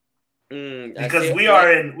 Because we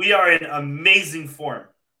are in amazing form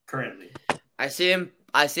currently. I see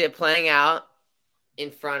it playing out in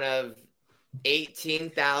front of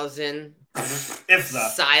 18,000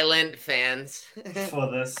 silent fans. For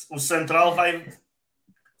this. O Central vai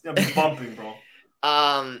be bumping, bro.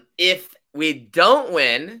 If we don't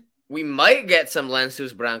win, we might get some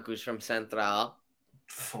Lenços Brancos from Central.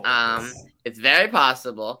 It's very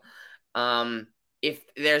possible. If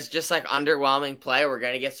there's just like underwhelming play, we're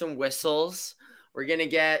going to get some whistles. We're going to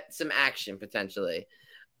get some action potentially.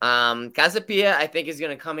 Casa Pia, I think, is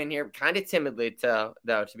going to come in here kind of timidly, though,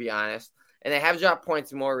 to be honest. And they have dropped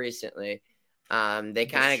points more recently. They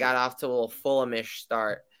kind of got off to a little Fulhamish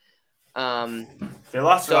start. They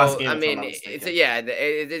lost the last game. I mean, it's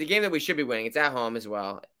the game that we should be winning. It's at home as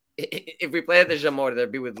well. If we play at the Jamor,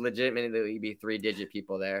 there'd be legitimately be 3-digit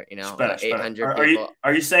people there. 800 people.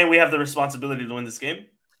 Are you saying we have the responsibility to win this game?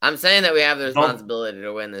 I'm saying that we have the responsibility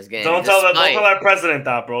to win this game. Don't tell our president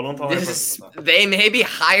that, bro. Don't tell our president that. They may be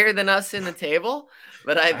higher than us in the table,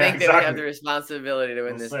 but I think that we have the responsibility to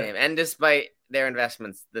win this game. And despite their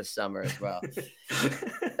investments this summer as well.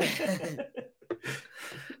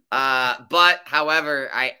 But, however,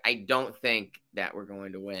 I don't think that we're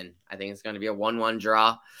going to win. I think it's going to be a 1-1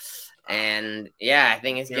 draw. And, yeah, I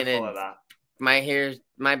think it's going to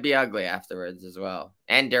might be ugly afterwards as well.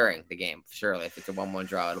 And during the game, surely. If it's a 1-1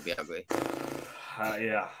 draw, it'll be ugly.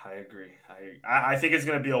 Yeah, I agree. I think it's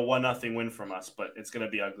going to be a 1-0 win from us, but it's going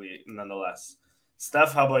to be ugly nonetheless.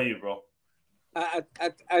 Steph, how about you, bro? I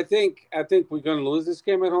think we're going to lose this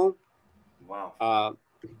game at home. Wow.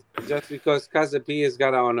 Just because Casa Pia has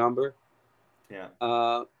got our number.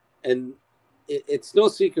 Yeah. And it's no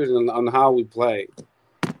secret on how we play.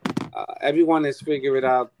 Everyone has figured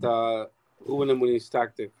out who and winning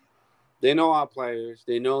tactic. They know our players.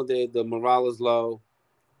 They know the morale is low.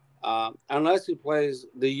 Unless he plays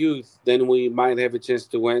the youth, then we might have a chance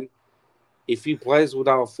to win. If he plays with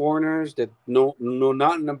our foreigners that know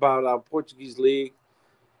nothing about our Portuguese league,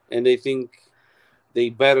 and they think they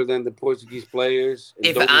better than the Portuguese players.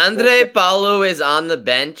 If Andre Paulo is on the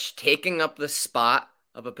bench taking up the spot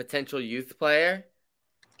of a potential youth player,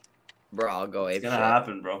 bro, I'll go ape. It's gonna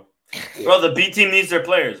happen, bro. Bro, the B team needs their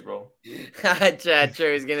players, bro.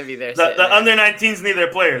 True, he's gonna be there. The under 19s need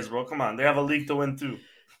their players, bro. Come on, they have a league to win too.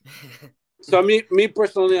 So me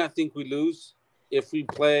personally, I think we lose if we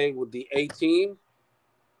play with the A team.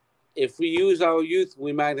 If we use our youth,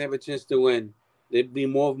 we might have a chance to win. They'd be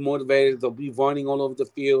more motivated. They'll be running all over the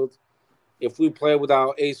field. If we play with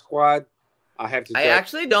our A squad, I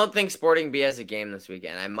actually don't think Sporting B has a game this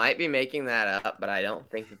weekend. I might be making that up, but I don't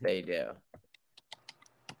think that they do.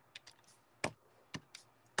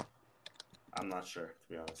 I'm not sure, to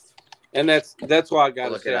be honest. And that's why I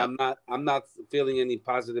gotta say I'm not feeling any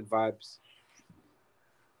positive vibes.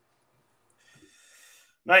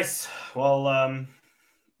 Nice. Well,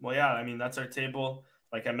 yeah. I mean, that's our table.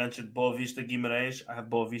 Like I mentioned, Boa Vista Guimarães. I have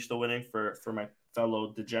Boa Vista winning for my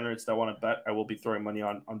fellow degenerates that want to bet. I will be throwing money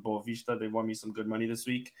on Boa Vista. They won me some good money this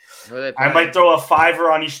week. I might throw a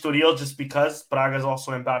 $5 on Estoril just because Braga is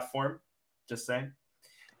also in bad form. Just saying.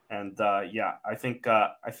 And yeah, I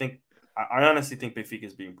honestly think Benfica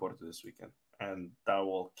is beating Porto this weekend, and that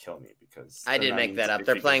will kill me because I did make that up.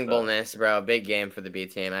 They're playing Belenenses, bro. Big game for the B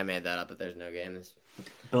team. I made that up, but there's no game.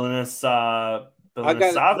 Belenenses,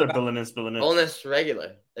 Belenenses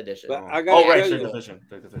regular edition. Right,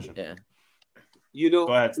 third division. Yeah. Go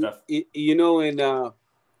ahead, Steph. In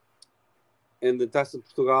the Taça de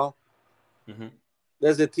Portugal,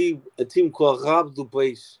 there's a team called Rabo do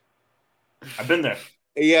Peixe. I've been there.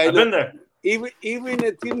 Yeah, I've been there. Even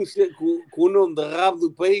a team com o nome de Rabo do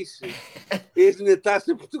Peixe is in the Taça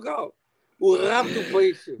de Portugal. O Rabo do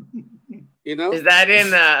Peixe. Is that in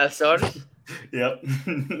Açores? Yep.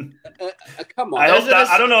 Come on.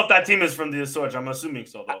 I don't know if that team is from the Açores. I'm assuming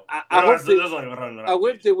so, though. I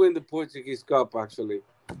hope they win the Portuguese Cup, actually.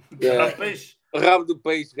 Yeah. Rabo do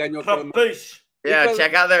Peixe ganhou. Yeah,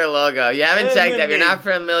 check out their logo. You haven't checked it. If you're not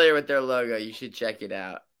familiar with their logo, you should check it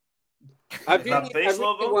out. I really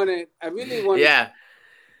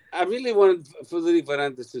wanted Frederico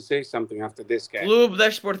Varandas to say something after this game. Clube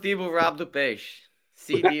Desportivo Rabo do Peixe.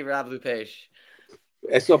 CD Rabo do Peixe.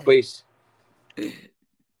 É só peixe.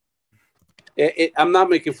 I'm not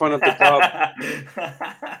making fun of the club.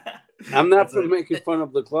 I'm not making fun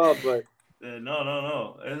of the club, but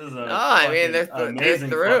no. This is I mean, they're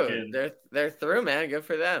through. They're through, man. Good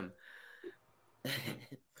for them.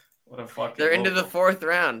 a fucking. They're into the logo. 4th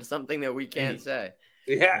round. Something that we can't say.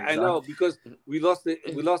 Yeah, Exactly. I know, because we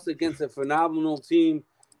lost against a phenomenal team,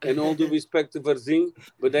 and all due respect to Varzim,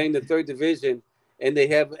 but they're in the 3rd division, and they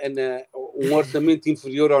have an orçamento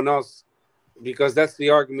inferior on us, because that's the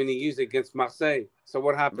argument he used against Marseille. So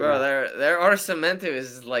what happened? Bro, their orçamento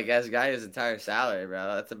is like as Guy's entire salary,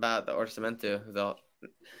 bro. That's about the orçamento. About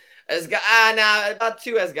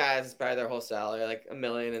 2 as guys is probably their whole salary. Like $1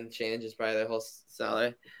 million and change is probably their whole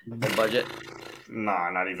salary, their budget. Nah,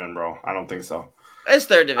 not even, bro. I don't think so. It's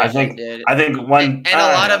 3rd division, dude. I think one, and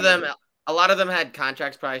a lot of them had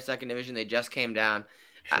contracts probably 2nd division. They just came down.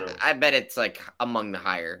 I bet it's like among the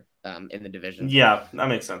higher in the division. Yeah, that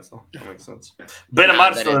makes sense though. That makes sense.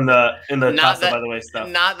 Benamar's still in the Casa, by the way, stuff.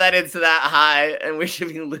 Not that it's that high, and we should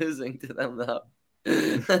be losing to them though.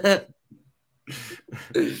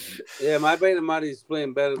 Yeah, my Benamar is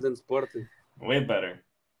playing better than Sporting. Way better.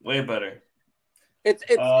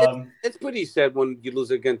 It's pretty sad when you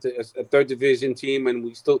lose against a 3rd division team, and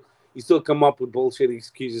you still come up with bullshit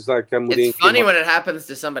excuses like Amorim. It's funny when it happens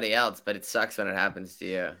to somebody else, but it sucks when it happens to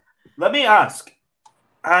you. Let me ask,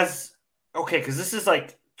 because this is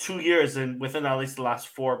like 2 years and within at least the last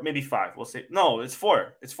 4, maybe 5, we'll say. No, it's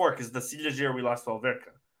 4. It's 4 because the Seeders year we lost to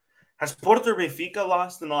Alverca. Has Porto Benfica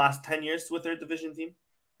lost in the last 10 years to a 3rd division team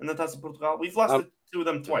in the Taça Portugal? We've lost to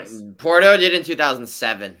them twice. Porto did in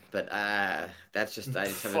 2007, but that's just I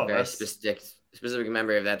just have a very specific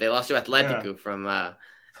memory of that. They lost to Atletico from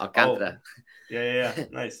Alcantara. Yeah.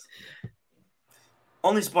 Nice.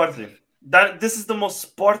 Only Sporting. This is the most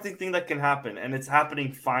Sporting thing that can happen, and it's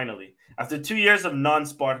happening finally. After 2 years of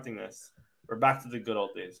non-Sportingness, we're back to the good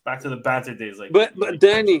old days, back to the banter days. But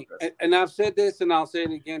Danny, and I've said this, and I'll say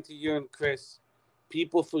it again to you and Chris.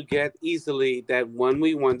 People forget easily that when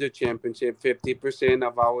we won the championship, 50%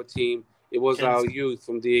 of our team, it was our youth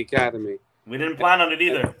from the academy. We didn't plan on it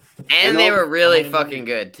either. And they were really fucking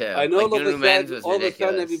good, too. I know all of a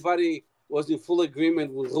sudden everybody was in full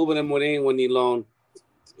agreement with Ruben Amorim when he loaned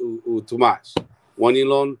Tomás, when he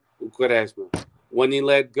loaned Quaresma, when he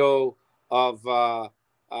let go of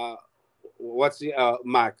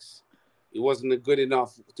Max. He wasn't good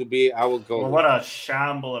enough to be our goal. Well, what a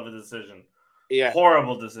shamble of a decision. Yeah.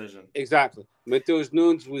 Horrible decision. Exactly. Mateus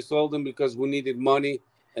Nunes, we sold him because we needed money.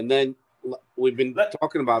 And then we've been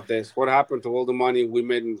talking about this. What happened to all the money we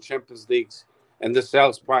made in the Champions Leagues and the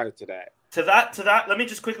sales prior to that? To that, let me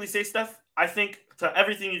just quickly say, Steph, I think to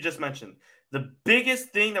everything you just mentioned, the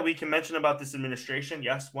biggest thing that we can mention about this administration,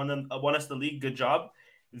 yes, won us the league, good job.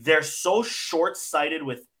 They're so short-sighted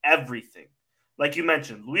with everything. Like you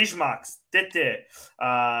mentioned, Luis Max, Tete,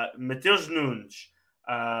 Mateus Nunes.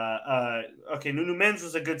 Nuno Mendes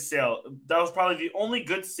was a good sale. That was probably the only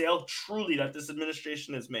good sale truly that this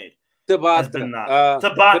administration has made. Tabata.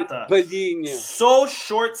 So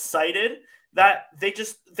short-sighted that they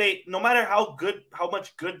no matter how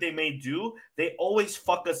much good they may do, they always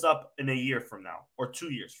fuck us up in a year from now or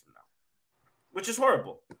 2 years from now, which is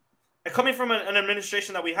horrible. And coming from an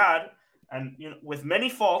administration that we had, and with many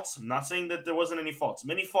faults, I'm not saying that there wasn't any faults,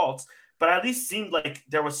 but at least seemed like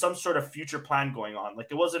there was some sort of future plan going on. Like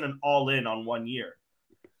it wasn't an all-in on 1 year.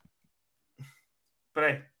 But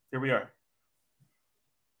hey, here we are.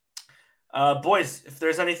 Boys, if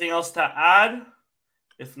there's anything else to add,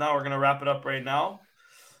 if not, we're going to wrap it up right now.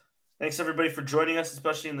 Thanks, everybody, for joining us,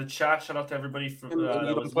 especially in the chat. Shout out to everybody that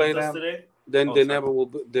was with us today. Then they never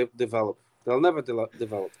will develop. They'll never develop.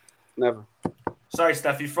 Never. Sorry,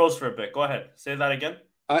 Steph, you froze for a bit. Go ahead. Say that again.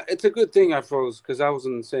 It's a good thing I froze because I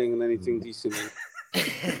wasn't saying anything decent. For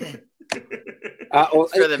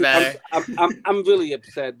the better. I'm really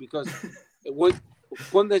upset because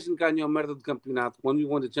quando a gente ganhou a merda do campeonato, when we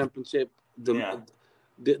won the championship,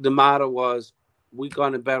 the motto was, we're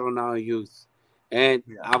going to bet on our youth. And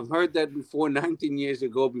I've heard that before, 19 years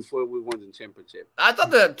ago, before we won the championship. I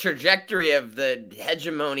thought the trajectory of the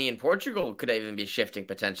hegemony in Portugal could even be shifting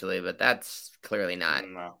potentially, but that's clearly not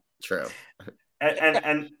true.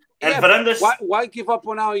 Why give up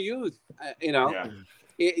on our youth? And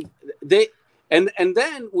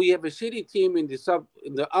then we have a shitty team in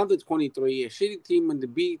the under 23, a shitty team in the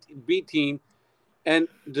B team, and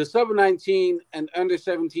the sub 19 and under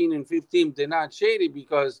 17 and 15. They're not shady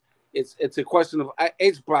because it's a question of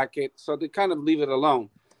age bracket, so they kind of leave it alone.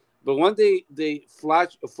 But when they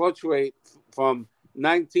fluctuate from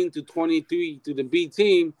 19 to 23 to the B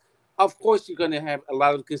team, of course you're going to have a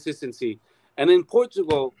lot of consistency. And in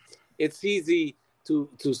Portugal, it's easy to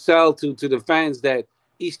sell to the fans that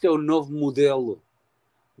isto é o novo modelo.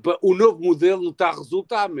 But o novo modelo está a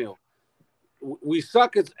resultar, meu. We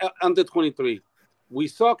suck at under 23. We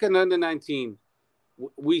suck at under 19.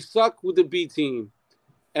 We suck with the B team.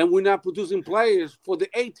 and we're not producing players for the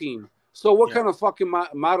A team. So what kind of fucking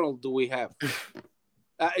model do we have?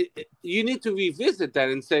 You need to revisit that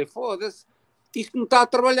and say, this não está a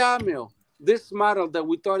trabalhar, meu. This model that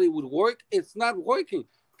we thought it would work, it's not working.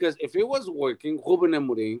 Because if it was working, Ruben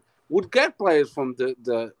Amorim would get players from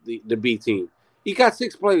the B team. He got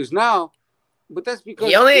 6 players now, but that's because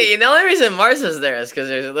the only reason Marsa's there is because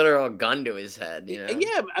there's a literal gun to his head. You know?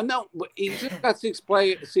 Yeah, I know, but he just got 6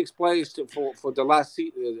 players for the last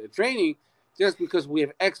training, just because we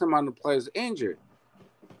have X amount of players injured.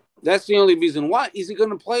 That's the only reason why. Is he going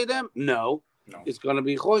to play them? No. It's going to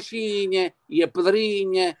be Roxinha, e a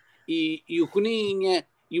Pedrinha, e o Coninha,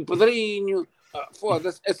 e o Pedrinho.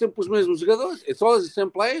 É sempre os mesmos jogadores. It's always the same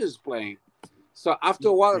players playing. So after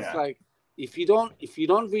a while, it's like, if you don't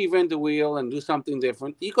reinvent the wheel and do something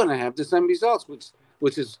different, you're going to have the same results,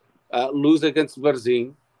 which is lose against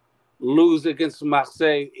Varzim, lose against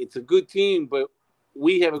Marseille. It's a good team, but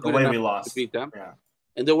we have a good enough to beat them. Yeah.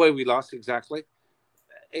 And the way we lost, exactly.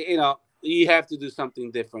 You know, you have to do something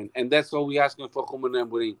different. And that's what we're asking for Ruben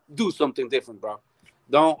Amorim. Do something different, bro.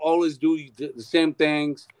 Don't always do the same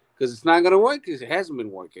things, because it's not going to work, because it hasn't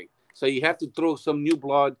been working. So you have to throw some new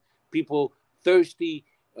blood, people thirsty,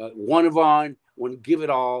 want to give it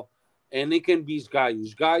all. And it can be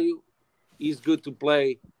Gaio. Gaio, he's good to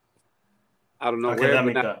play. I don't know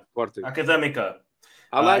Academica.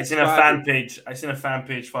 I seen a fan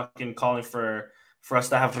page fucking calling for us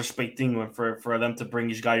to have respectinho for them to bring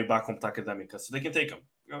Gaio back home to Academica, so they can take him.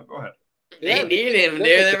 Go ahead. They need him, dude.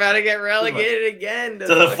 They're about to get relegated again to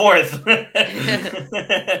the 4th.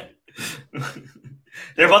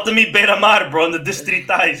 They're about to meet Beira-Mar, bro, in the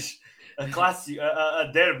Distritais. A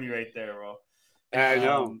derby right there, bro. I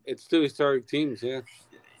know. It's 2 historic teams, yeah.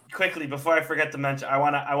 Quickly, before I forget to mention, I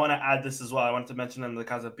wanna add this as well. I want to mention in the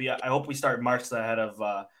Casa Pia. I hope we start Marks ahead of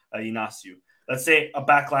Inácio. Let's say a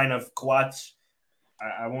backline of Coates.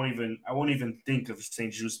 I won't even think of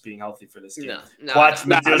St. Just being healthy for this game. Coates,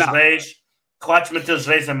 Mateus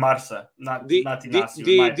Reis, and Marsa. Not Inácio.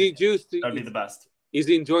 That'd be the best. He's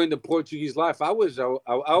enjoying the Portuguese life. I wish.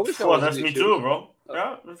 That's me too, bro.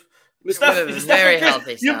 Yeah. Very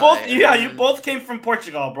healthy. You both came from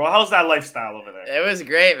Portugal, bro. How's that lifestyle over there? It was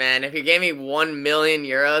great, man. If you gave me 1 million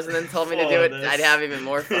euros and then told me to do it, I'd have even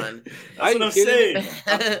more fun. That's what I'm saying.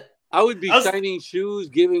 I would be signing shoes,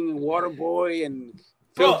 giving water boy and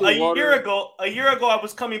bro. A year ago, I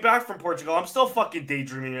was coming back from Portugal. I'm still fucking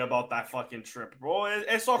daydreaming about that fucking trip, bro.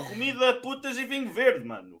 É só comida, putas e vinho verde,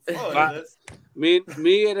 mano. Me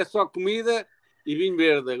era só comida e vinho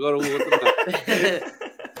verde. Agora o outro não.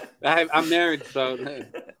 I'm married, so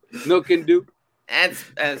no can do. And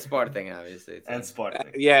Sporting, obviously. And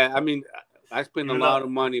Sporting. Yeah, I mean, I spend a lot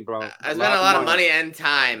of money, bro. I spent a lot of money and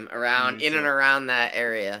time in and around that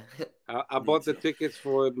area. I bought the tickets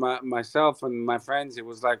for myself and my friends. It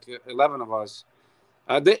was like 11 of us.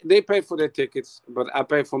 They pay for their tickets, but I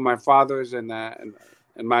pay for my father's and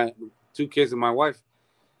my 2 kids and my wife.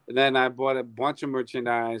 And then I bought a bunch of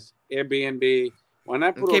merchandise, Airbnb. When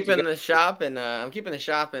I'm keeping the shop in it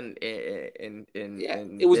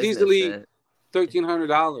was easily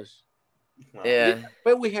 $1,300. Yeah,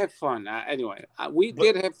 but we had fun. Anyway, we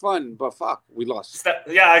did have fun, but fuck, we lost.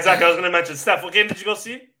 Yeah, exactly. I was going to mention. Steph, what game did you go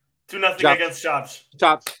see? 2-0 against Chops.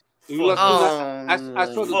 We lost. I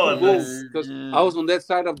saw the 2 goals because I was on that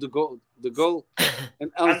side of the goal.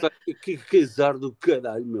 And I was like, and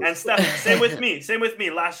Steph, same with me.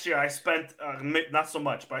 Last year, I spent not so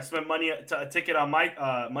much, but I spent money on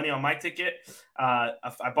my ticket.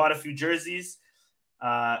 I bought a few jerseys.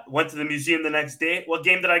 Went to the museum the next day. What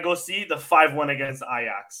game did I go see? The 5-1 against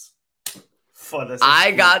Ajax.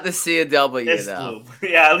 I got to see a W, though.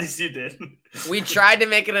 Yeah, at least you did. We tried to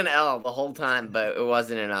make it an L the whole time, but it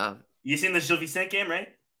wasn't enough. You seen the Gil Vicente game, right?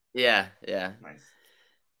 Yeah. Nice.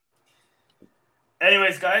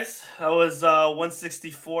 Anyways, guys, that was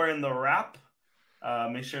 164 in the wrap.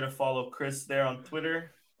 Make sure to follow Chris there on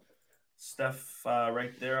Twitter. Steph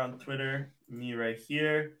right there on Twitter. Me right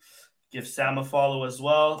here. Give Sam a follow as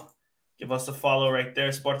well. Give us a follow right there.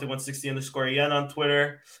 Sporting160_EN on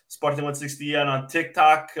Twitter. Sporting160EN on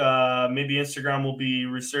TikTok. Maybe Instagram will be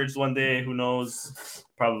resurged one day. Who knows?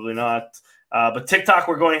 Probably not. But TikTok,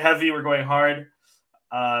 we're going heavy. We're going hard.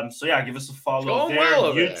 So, yeah, give us a follow there.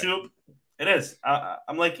 Well YouTube. It is.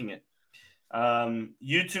 I'm liking it.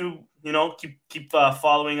 YouTube, keep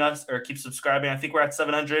following us or keep subscribing. I think we're at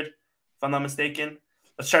 700, if I'm not mistaken.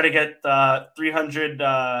 Let's try to get 300.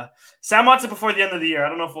 Sam wants it before the end of the year. I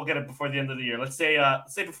don't know if we'll get it before the end of the year. Let's say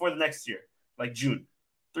before the next year, like June.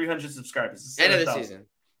 300 subscribers. End of the season.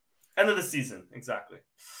 End of the season, exactly.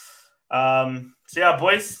 So So yeah,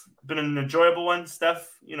 boys, been an enjoyable one. Steph,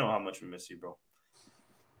 you know how much we miss you, bro.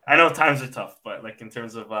 I know times are tough, but like in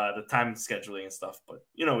terms of the time scheduling and stuff, but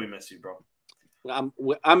you know we miss you, bro.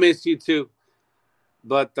 I miss you too.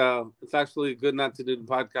 But it's actually good not to do the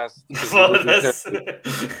podcast.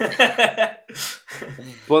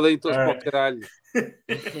 Podem ir todos para o caralho.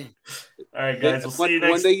 All right, guys. We'll see you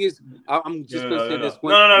next. I'm just going to say this.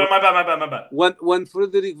 No, my bad. When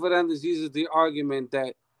Frederic Varandas uses the argument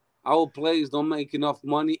that our players don't make enough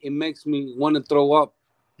money, it makes me want to throw up.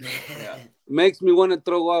 Yeah. Makes me want to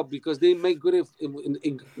throw up because they make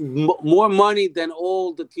more money than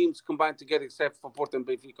all the teams combined together, except for Porto and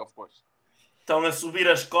Benfica, of course. Estão a subir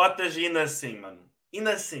as cotas e ainda assim, mano.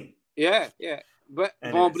 Ainda assim. Yeah.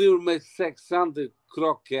 Vão abrir uma secção de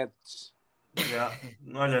croquetes. Yeah.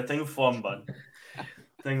 Olha, tenho fome, mano.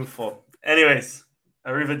 Tenho fome. Anyways,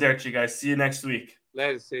 arrivederci, guys. See you next week.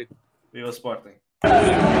 Let's see. Viva Sporting.